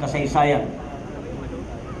sa ating kasaysayan,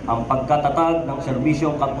 ang pagkatatag ng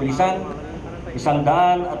serbisyong kapulisan.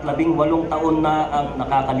 118 taon na ang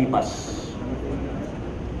nakakalipas.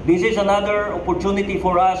 This is another opportunity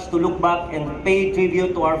for us to look back and pay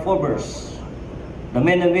tribute to our forebears, the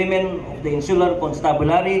men and women of the Insular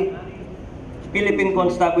Constabulary, Philippine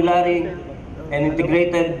Constabulary, and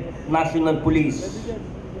Integrated National Police,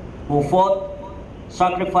 who fought,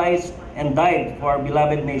 sacrificed, and died for our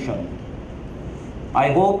beloved nation.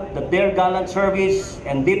 I hope that their gallant service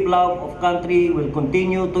and deep love of country will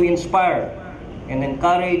continue to inspire and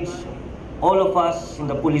encourage all of us in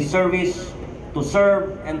the police service to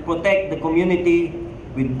serve and protect the community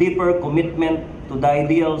with deeper commitment to the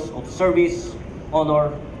ideals of service,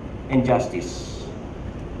 honor, and justice.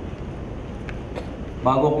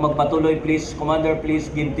 Bago ko magpatuloy, please, Commander,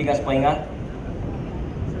 please give tigas pahinga.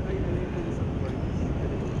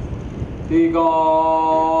 Tigas!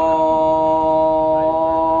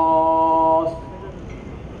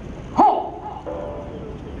 Ho!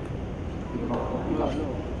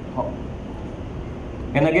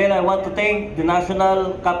 And again, I I want to thank the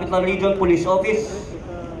National Capital Region Police Office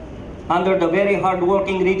under the very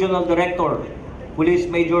hard-working Regional Director, Police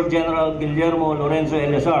Major General Guillermo Lorenzo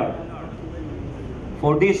Eleazar,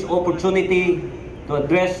 for this opportunity to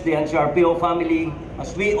address the NCRPO family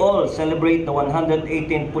as we all celebrate the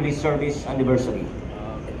 118th Police Service Anniversary.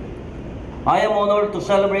 I am honored to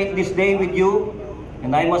celebrate this day with you,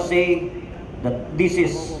 and I must say that this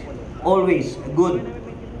is always a good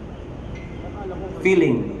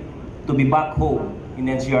feeling to be back home in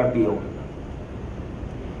NCRPO.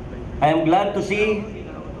 I am glad to see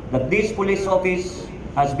that this police office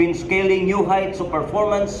has been scaling new heights of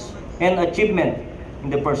performance and achievement in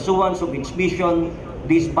the pursuance of its mission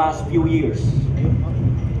these past few years.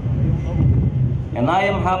 And I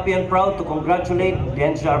am happy and proud to congratulate the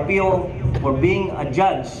NCRPO for being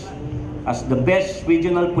adjudged as the best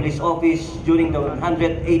regional police office during the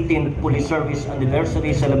 118th Police Service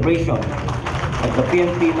Anniversary celebration at the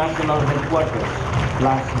PNP National Headquarters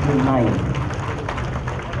last June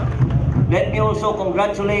 9. Let me also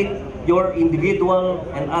congratulate your individual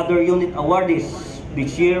and other unit awardees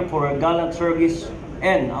this year for a gallant service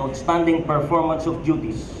and outstanding performance of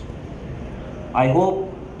duties. I hope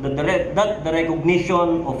that the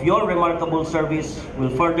recognition of your remarkable service will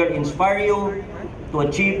further inspire you to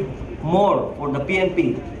achieve more for the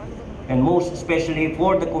PNP and most especially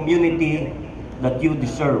for the community that you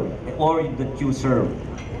deserve or that you serve.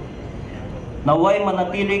 Naway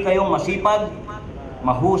manatili kayong masipag,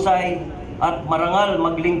 mahusay at marangal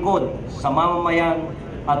maglingkod sa mamamayan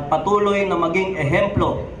at patuloy na maging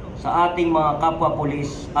ehemplo sa ating mga kapwa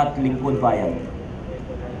pulis at lingkod bayan.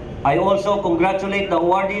 I also congratulate the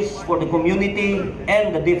awardees for the community and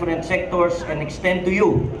the different sectors and extend to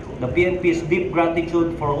you the PNP's deep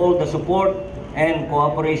gratitude for all the support and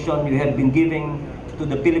cooperation you have been giving to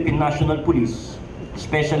the Philippine National Police,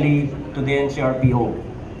 especially to the NCRPO.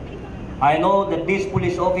 I know that this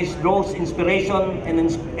police office draws inspiration and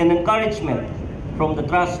encouragement from the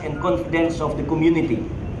trust and confidence of the community,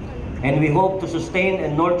 and we hope to sustain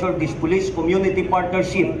and nurture this police community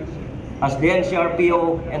partnership as the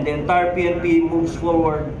NCRPO and the entire PNP moves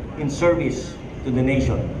forward in service to the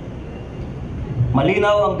nation.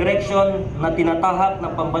 Malinaw ang direksyon na tinatahak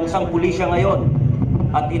ng pambansang pulisya ngayon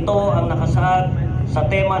at ito ang nakasaad sa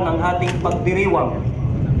tema ng ating pagdiriwang,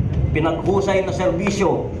 pinaghusay na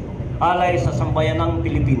serbisyo alay sa sambayanang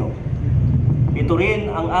Pilipino. Ito rin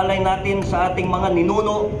ang alay natin sa ating mga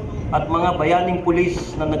ninuno at mga bayaning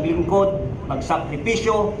pulis na naglingkod,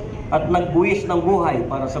 nagsakripisyo at nagbuwis ng buhay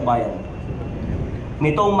para sa bayan.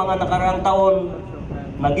 Nitong mga nakaraang taon,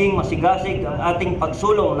 naging masigasig ang ating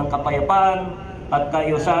pagsulong ng kapayapaan at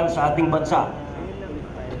kaayusan sa ating bansa.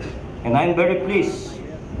 And I'm very pleased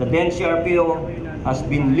that the NCRPO has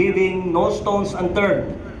been leaving no stones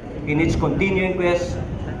unturned in its continuing quest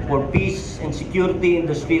for peace and security in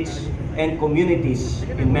the streets and communities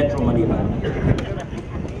in Metro Manila.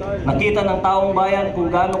 Nakita ng taong bayan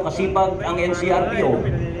kung gaano kasipag ang NCRPO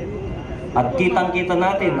at kitang-kita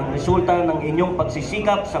natin ang resulta ng inyong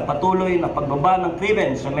pagsisikap sa patuloy na pagbaba ng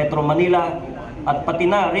krimen sa Metro Manila at pati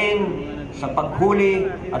na rin sa paghuli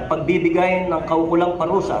at pagbibigay ng kaukulang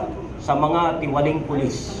parusa sa mga tiwaling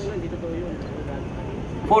pulis.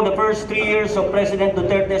 For the first 3 years of President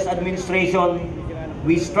Duterte's administration,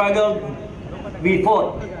 we struggled, we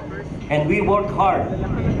fought, and we worked hard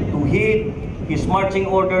to heed his marching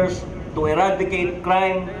orders to eradicate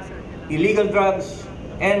crime, illegal drugs,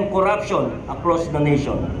 and corruption across the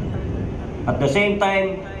nation. At the same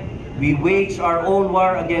time, we waged our own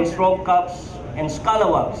war against rogue cops and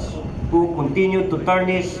scalawags who continue to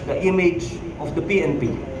tarnish the image of the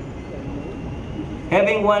PNP.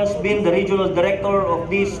 Having once been the regional director of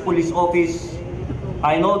this police office,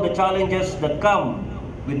 I know the challenges that come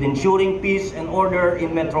with ensuring peace and order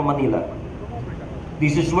in Metro Manila.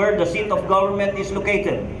 This is where the seat of government is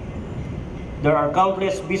located. There are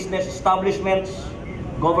countless business establishments,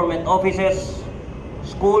 government offices,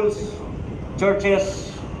 schools,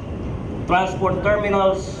 churches, transport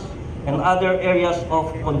terminals, and other areas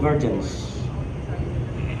of convergence.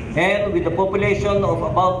 And with a population of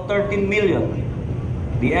about 13 million,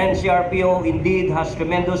 the NCRPO indeed has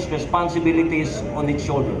tremendous responsibilities on its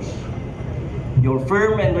shoulders. Your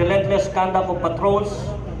firm and relentless conduct of patrols,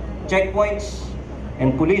 checkpoints,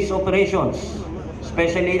 and police operations,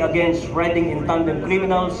 especially against riding in tandem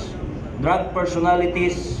criminals, drug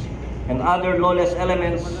personalities, and other lawless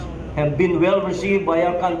elements, have been well received by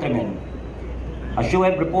our countrymen. As you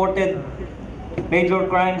have reported, major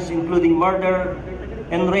crimes including murder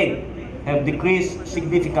and rape have decreased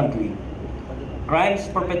significantly. Crimes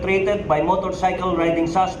perpetrated by motorcycle riding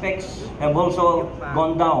suspects have also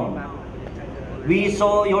gone down. we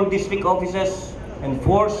saw your district offices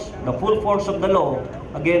enforce the full force of the law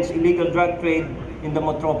against illegal drug trade in the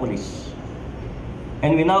metropolis.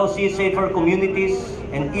 And we now see safer communities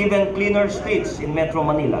and even cleaner streets in Metro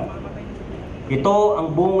Manila. Ito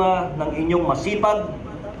ang bunga ng inyong masipag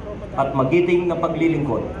at magiting na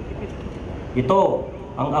paglilingkod. Ito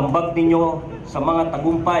ang ambag ninyo sa mga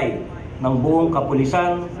tagumpay ng buong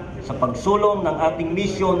kapulisan sa pagsulong ng ating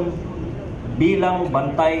misyon bilang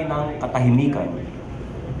bantay ng katahimikan.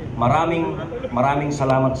 Maraming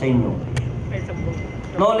salamat sa inyo.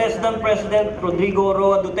 No less than President Rodrigo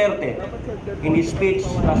Roa Duterte, in his speech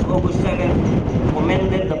last August 7,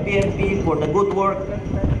 commended the PNP for the good work,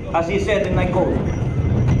 as he said, and I quote,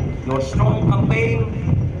 "Your strong campaign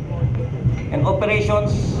and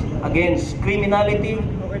operations against criminality,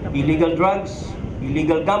 illegal drugs,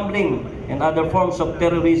 illegal gambling, and other forms of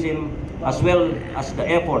terrorism, as well as the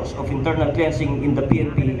efforts of internal cleansing in the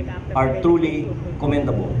PNP are truly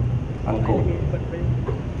commendable," unquote.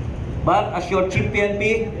 But as your chief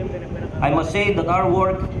PNP, I must say that our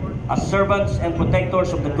work as servants and protectors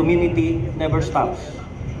of the community never stops.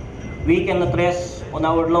 We cannot rest on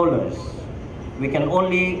our laurels. We can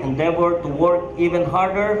only endeavor to work even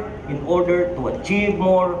harder in order to achieve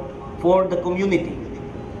more for the community.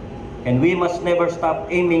 And we must never stop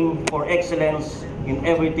aiming for excellence in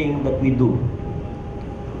everything that we do.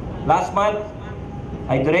 Last month,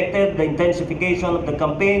 I directed the intensification of the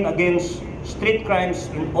campaign against street crimes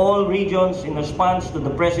in all regions in response to the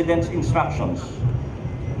President's instructions.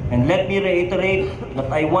 And let me reiterate that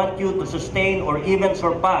I want you to sustain or even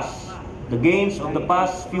surpass the gains of the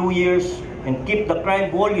past few years and keep the crime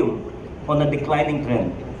volume on a declining trend.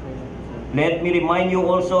 Let me remind you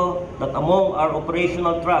also that among our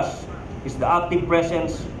operational thrust is the active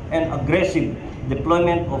presence and aggressive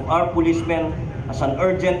deployment of our policemen as an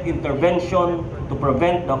urgent intervention to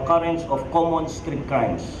prevent the occurrence of common street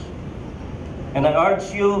crimes. And I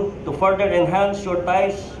urge you to further enhance your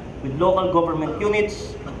ties with local government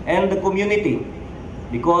units and the community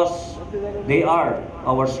because they are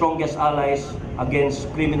our strongest allies against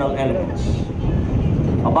criminal elements.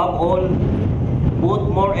 Above all, put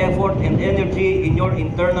more effort and energy in your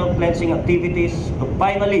internal cleansing activities to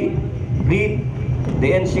finally rid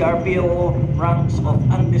the NCRPO ranks of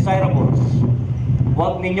undesirables.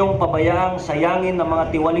 Huwag ninyong pabayaang sayangin ng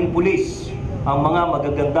mga tiwaling pulis ang mga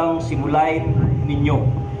magagandang simulain ninyo.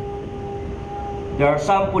 There are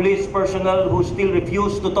some police personnel who still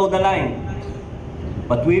refuse to toe the line,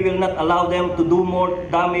 but we will not allow them to do more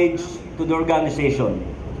damage to the organization.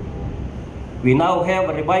 We now have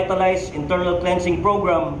a revitalized internal cleansing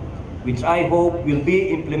program which I hope will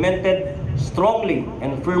be implemented strongly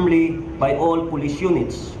and firmly by all police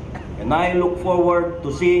units. And I look forward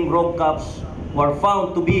to seeing rogue cops who are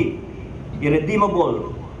found to be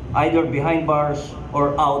irredeemable either behind bars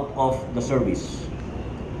or out of the service.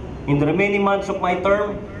 In the remaining months of my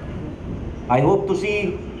term, I hope to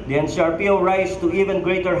see the NCRPO rise to even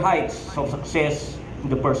greater heights of success in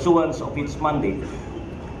the pursuance of its mandate.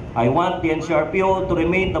 I want the NCRPO to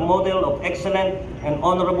remain the model of excellent and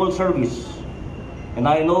honorable service. And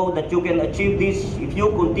I know that you can achieve this if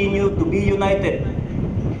you continue to be united,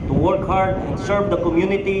 to work hard and serve the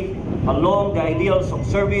community along the ideals of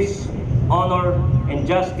service, honor, and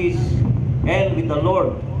justice, and with the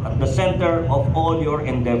Lord at the center of all your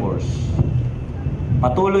endeavors.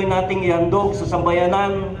 Patuloy nating ihandog sa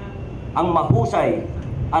sambayanan ang mahusay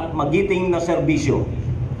at magiting na serbisyo.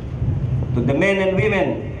 To the men and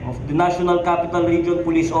women of the National Capital Region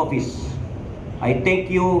Police Office, I thank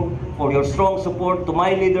you for your strong support to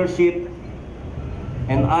my leadership,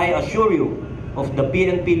 and I assure you of the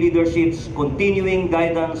PNP leadership's continuing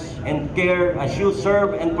guidance and care as you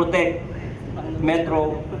serve and protect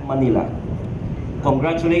Metro Manila.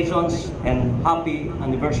 Congratulations and happy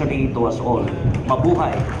anniversary to us all.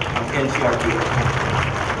 Mabuhay ang NCRPO.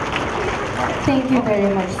 Thank you very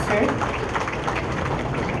much, sir.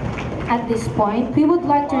 At this point, we would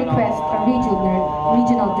like to request our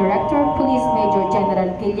Regional Director, Police Major General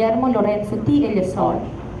Guillermo Lorenzo T. Eliasor,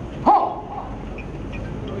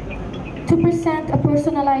 to present a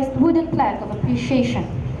personalized wooden plaque of appreciation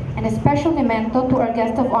and a special memento to our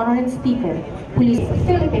guest of honor and speaker,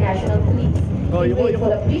 Philippine National Police, in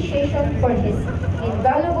grateful appreciation for his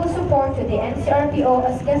invaluable support to the NCRPO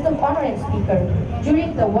as guest of honor and speaker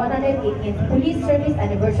during the 118th Police Service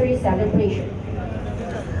Anniversary Celebration.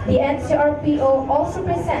 The NCRPO also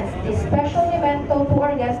presents this special memento to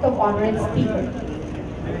our guest of honor and speaker.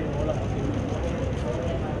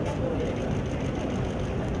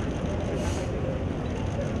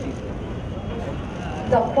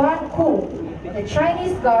 The Quan Ku, the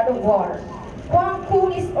Chinese god of war, Huang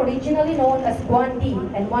Kung is originally known as Guan Di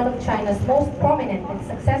and one of China's most prominent and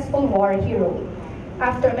successful war heroes.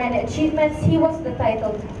 After many achievements, he was the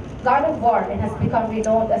titled God of War and has become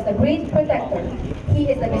renowned as the Great Protector. He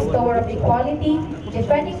is the bestower of equality,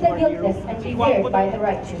 defending the guiltless and revered by the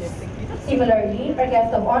righteous. Similarly, our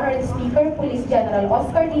guest of honor and speaker, Police General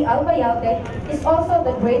Oscar D. Albayalde, is also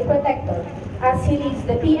the Great Protector, as he leads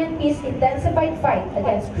the PNP's intensified fight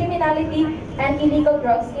against criminality and illegal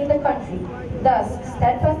drugs in the country, thus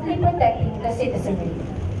steadfastly protecting the citizenry.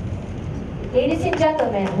 Ladies and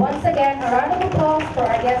gentlemen, once again, a round of applause for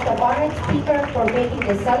our guest of honor and speaker for making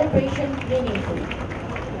this celebration meaningful.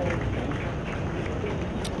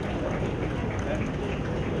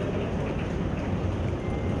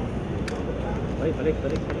 Balik.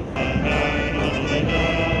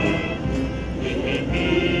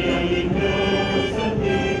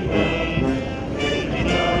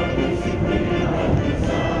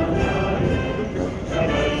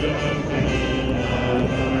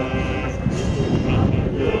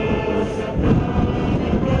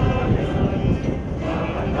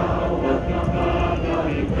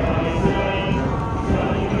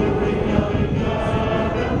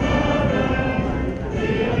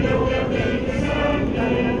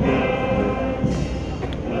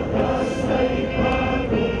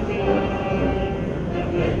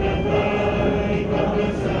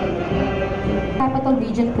 Capital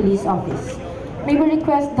Region Police Office. May we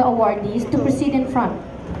request the awardees to proceed in front.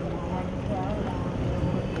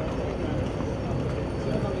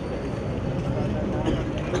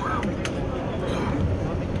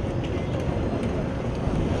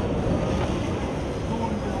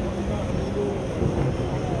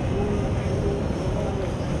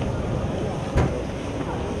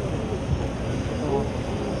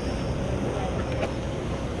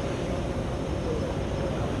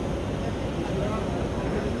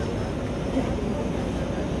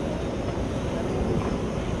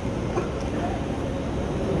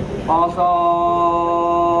 Pasok!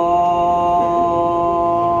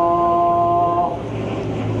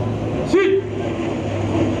 Sit!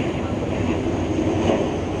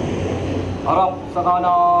 Harap sa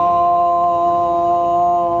kanan!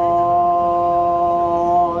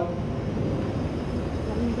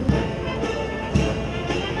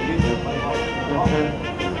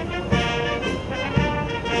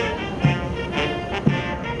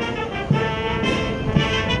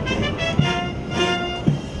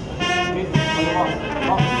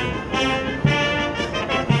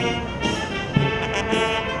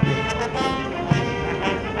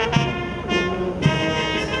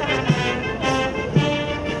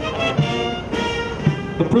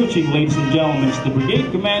 Approaching, ladies and gentlemen, is the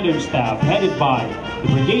Brigade Commander and staff headed by the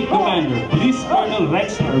Brigade Commander, Police Colonel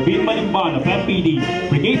Rex Arvin Malimban of MPD,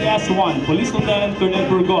 Brigade S1, Police Lieutenant Colonel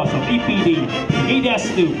Burgos of EPD, Brigade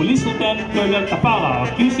S2, Police Lieutenant Colonel Tapara of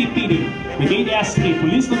QCPD, Brigade S3,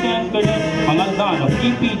 Police Lieutenant Colonel Mangaldan of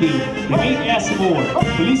EPD, Brigade S4,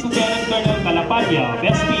 Police Lieutenant Colonel Calapaglia of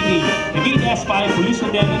SPD, Brigade S5, Police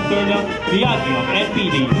Lieutenant Colonel Viagi of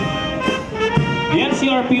NPD. The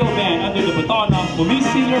NCRPO band under the baton of Police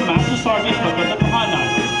Senior Master Sergeant Pagkatatahanan.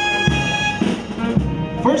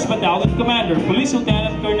 1st Battalion Commander, Police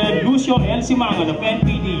Lieutenant Colonel Lucio L. Simangan of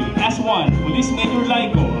NPD, S1, Police Major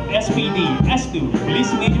Laico of SPD, S2,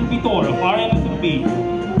 Police Major Vitor of RMFB,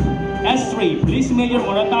 S3, Police Major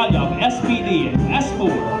Moratalia of SPD, and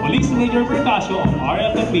S4, Police Major Bercasio of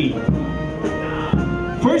RFMB.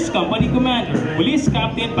 1st Company Commander, Police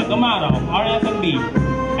Captain Pagamara of RFMB,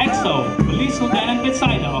 EXO, Police Lieutenant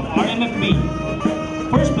Betsaida of RMFB.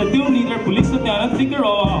 1st Platoon Leader, Police Lieutenant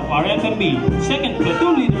Figueroa of RFMB. 2nd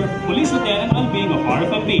Platoon Leader, Police Lieutenant Albing of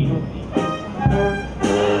RFMB.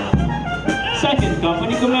 2nd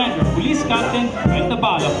Company Commander, Police Captain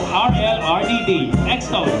Rentabal of RLRDD.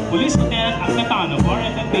 EXO, Police Lieutenant Agatan of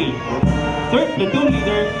RFMB. 3rd Platoon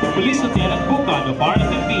Leader, Police Lieutenant Bukad of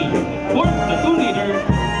RFMB. 4th Platoon Leader,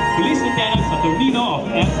 Police Lieutenant Saturnino of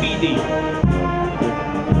MPD.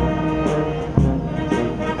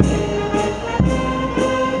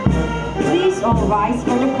 Please all rise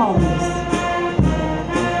for the colors.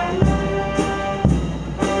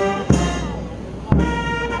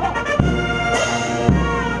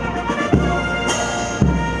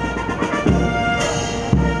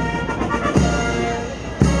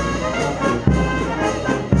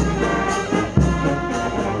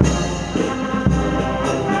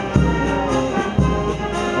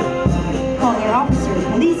 Color Officer,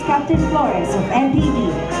 Police Captain Flores of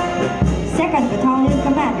MPD. 2nd Battalion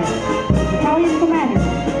Commander. Battalion Commander,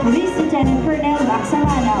 Police Lieutenant Colonel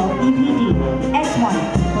Laksamana of EPD. S1,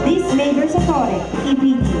 Police Major Satore,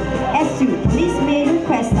 EPD. S2, Police Major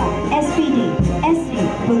Cuesta, SPD.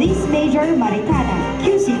 Major Maritana,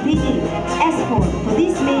 QCPD. S4,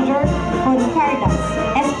 Police Major Foncardas,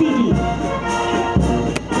 SPD.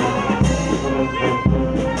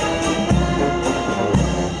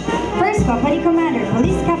 First Company Commander,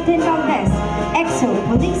 Police Captain Valdez. EXO,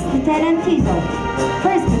 Police Lieutenant Tizo.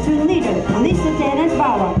 First Platoon Leader, Police Lieutenant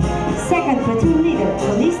Bawa. Second Platoon Leader,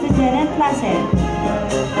 Police Lieutenant Placid.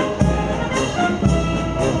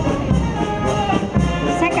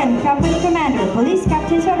 Second Company Commander, Police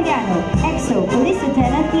Captain Soriano. EXO, Police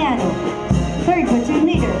Lieutenant Piano. Third Platoon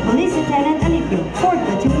Leader, Police Lieutenant Alipio. Fourth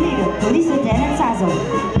Platoon Leader, Police Lieutenant Sazo.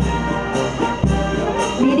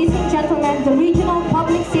 Ladies and gentlemen, the Regional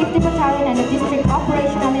Public Safety Battalion and the District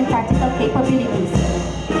Operational and Practical Capabilities.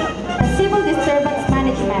 The Civil Disturbance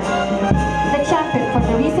Management. The champion for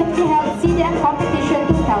the recently held CDM Competition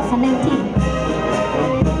 2019.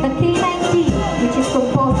 The K9 team, which is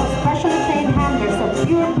composed of specially trained handlers of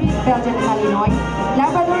pure breed Belgian Malinois,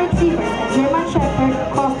 Labrador Retrievers, and German Shepherd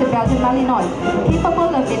cross the Belgian Malinois, capable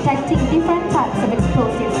of detecting different types of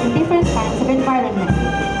explosives in different kinds of environments.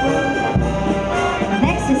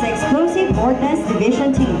 Next is the Explosive Ordnance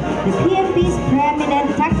Division Team, the PNP's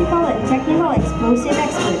preeminent tactical and technical explosive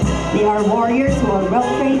experts. They are warriors who are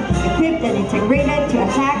well-trained, equipped and integrated to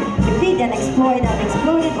attack, defeat and exploit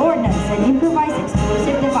unexploded ordnance and improvised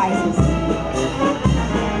explosive devices.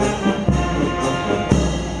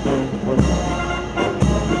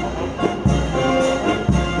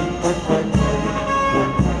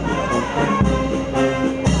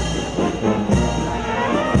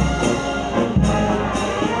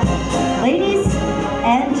 Ladies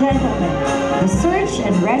and gentlemen, the Search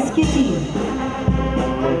and Rescue Team.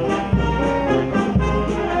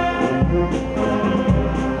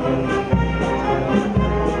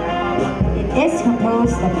 It is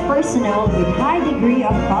composed of personnel with high degree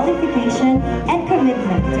of qualification and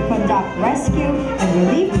commitment to conduct rescue and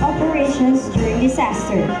relief operations during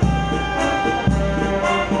disaster.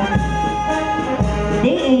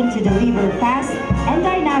 They aim to deliver fast and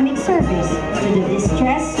dynamic service to the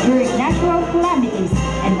distressed during natural calamities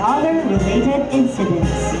and other related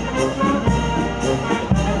incidents.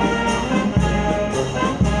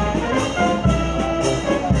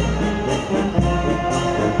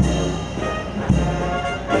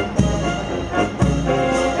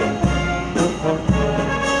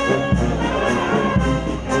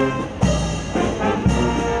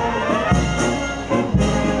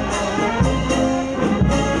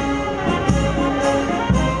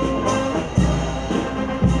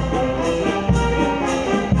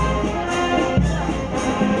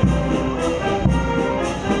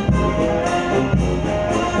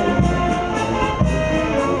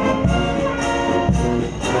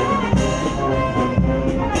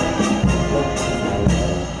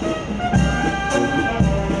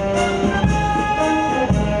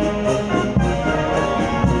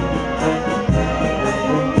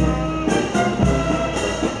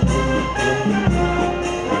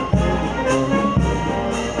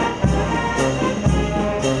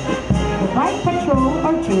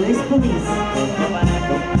 Tourist Police.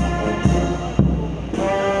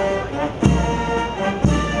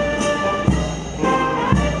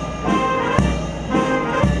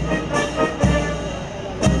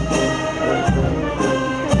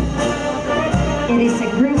 It is a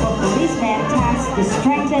group of policemen tasked to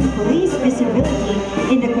strengthen police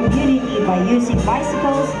visibility in the community by using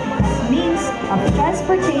bicycles as means of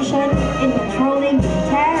transportation in patrolling the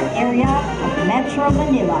entire area of Metro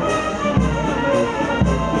Manila.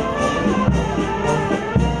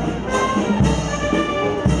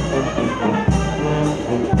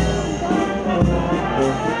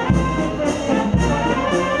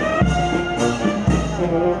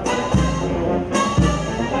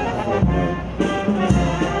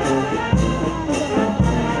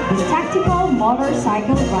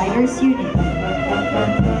 Motorcycle Riders Unit. A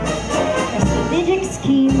strategic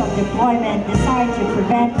scheme of deployment designed to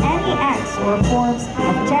prevent any acts or forms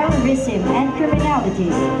of terrorism and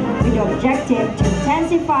criminalities with the objective to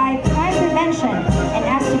intensify crime prevention and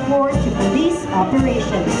as support to police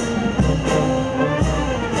operations.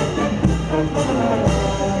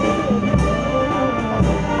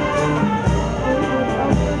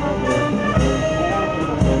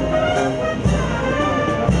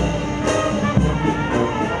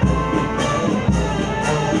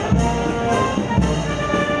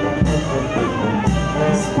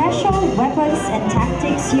 Weapons and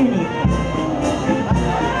Tactics Unit.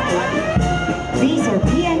 These are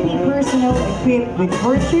PNP personnel equipped with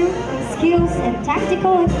virtue, skills, and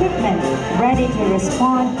tactical equipment ready to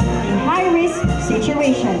respond in high-risk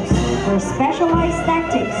situations where specialized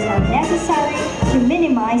tactics are necessary to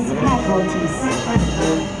minimize casualties.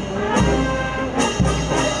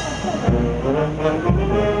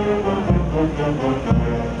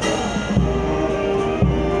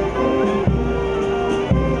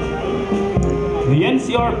 The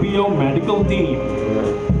NCRPO medical team.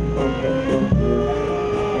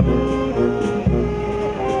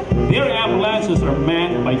 Their ambulances are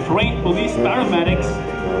manned by trained police paramedics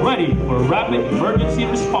ready for rapid emergency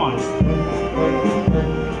response.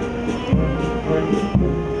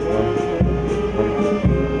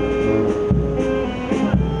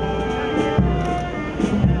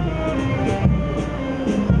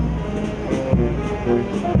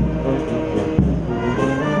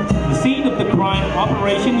 The scene of the crime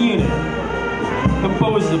operation unit,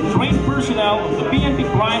 composed of trained personnel of the PNP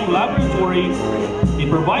Crime Laboratory, they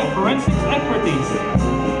provide forensics expertise,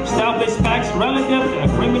 establish facts relative to a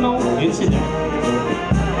criminal incident.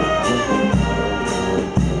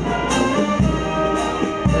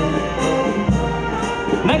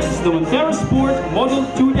 Next is the Montero Sport Model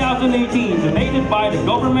 2018, donated by the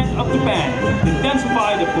government of Japan to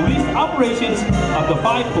intensify the police operations of the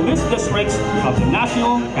 5 police districts of the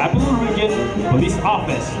National Capital Region Police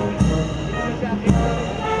Office.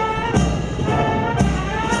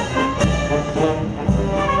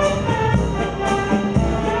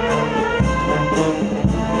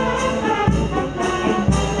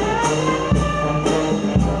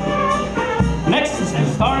 Next is the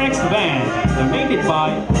StarX van, donated by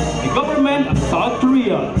the government of South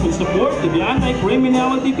Korea in support to the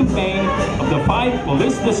anti-criminality campaign of the 5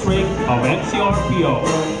 police districts of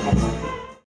NCRPO.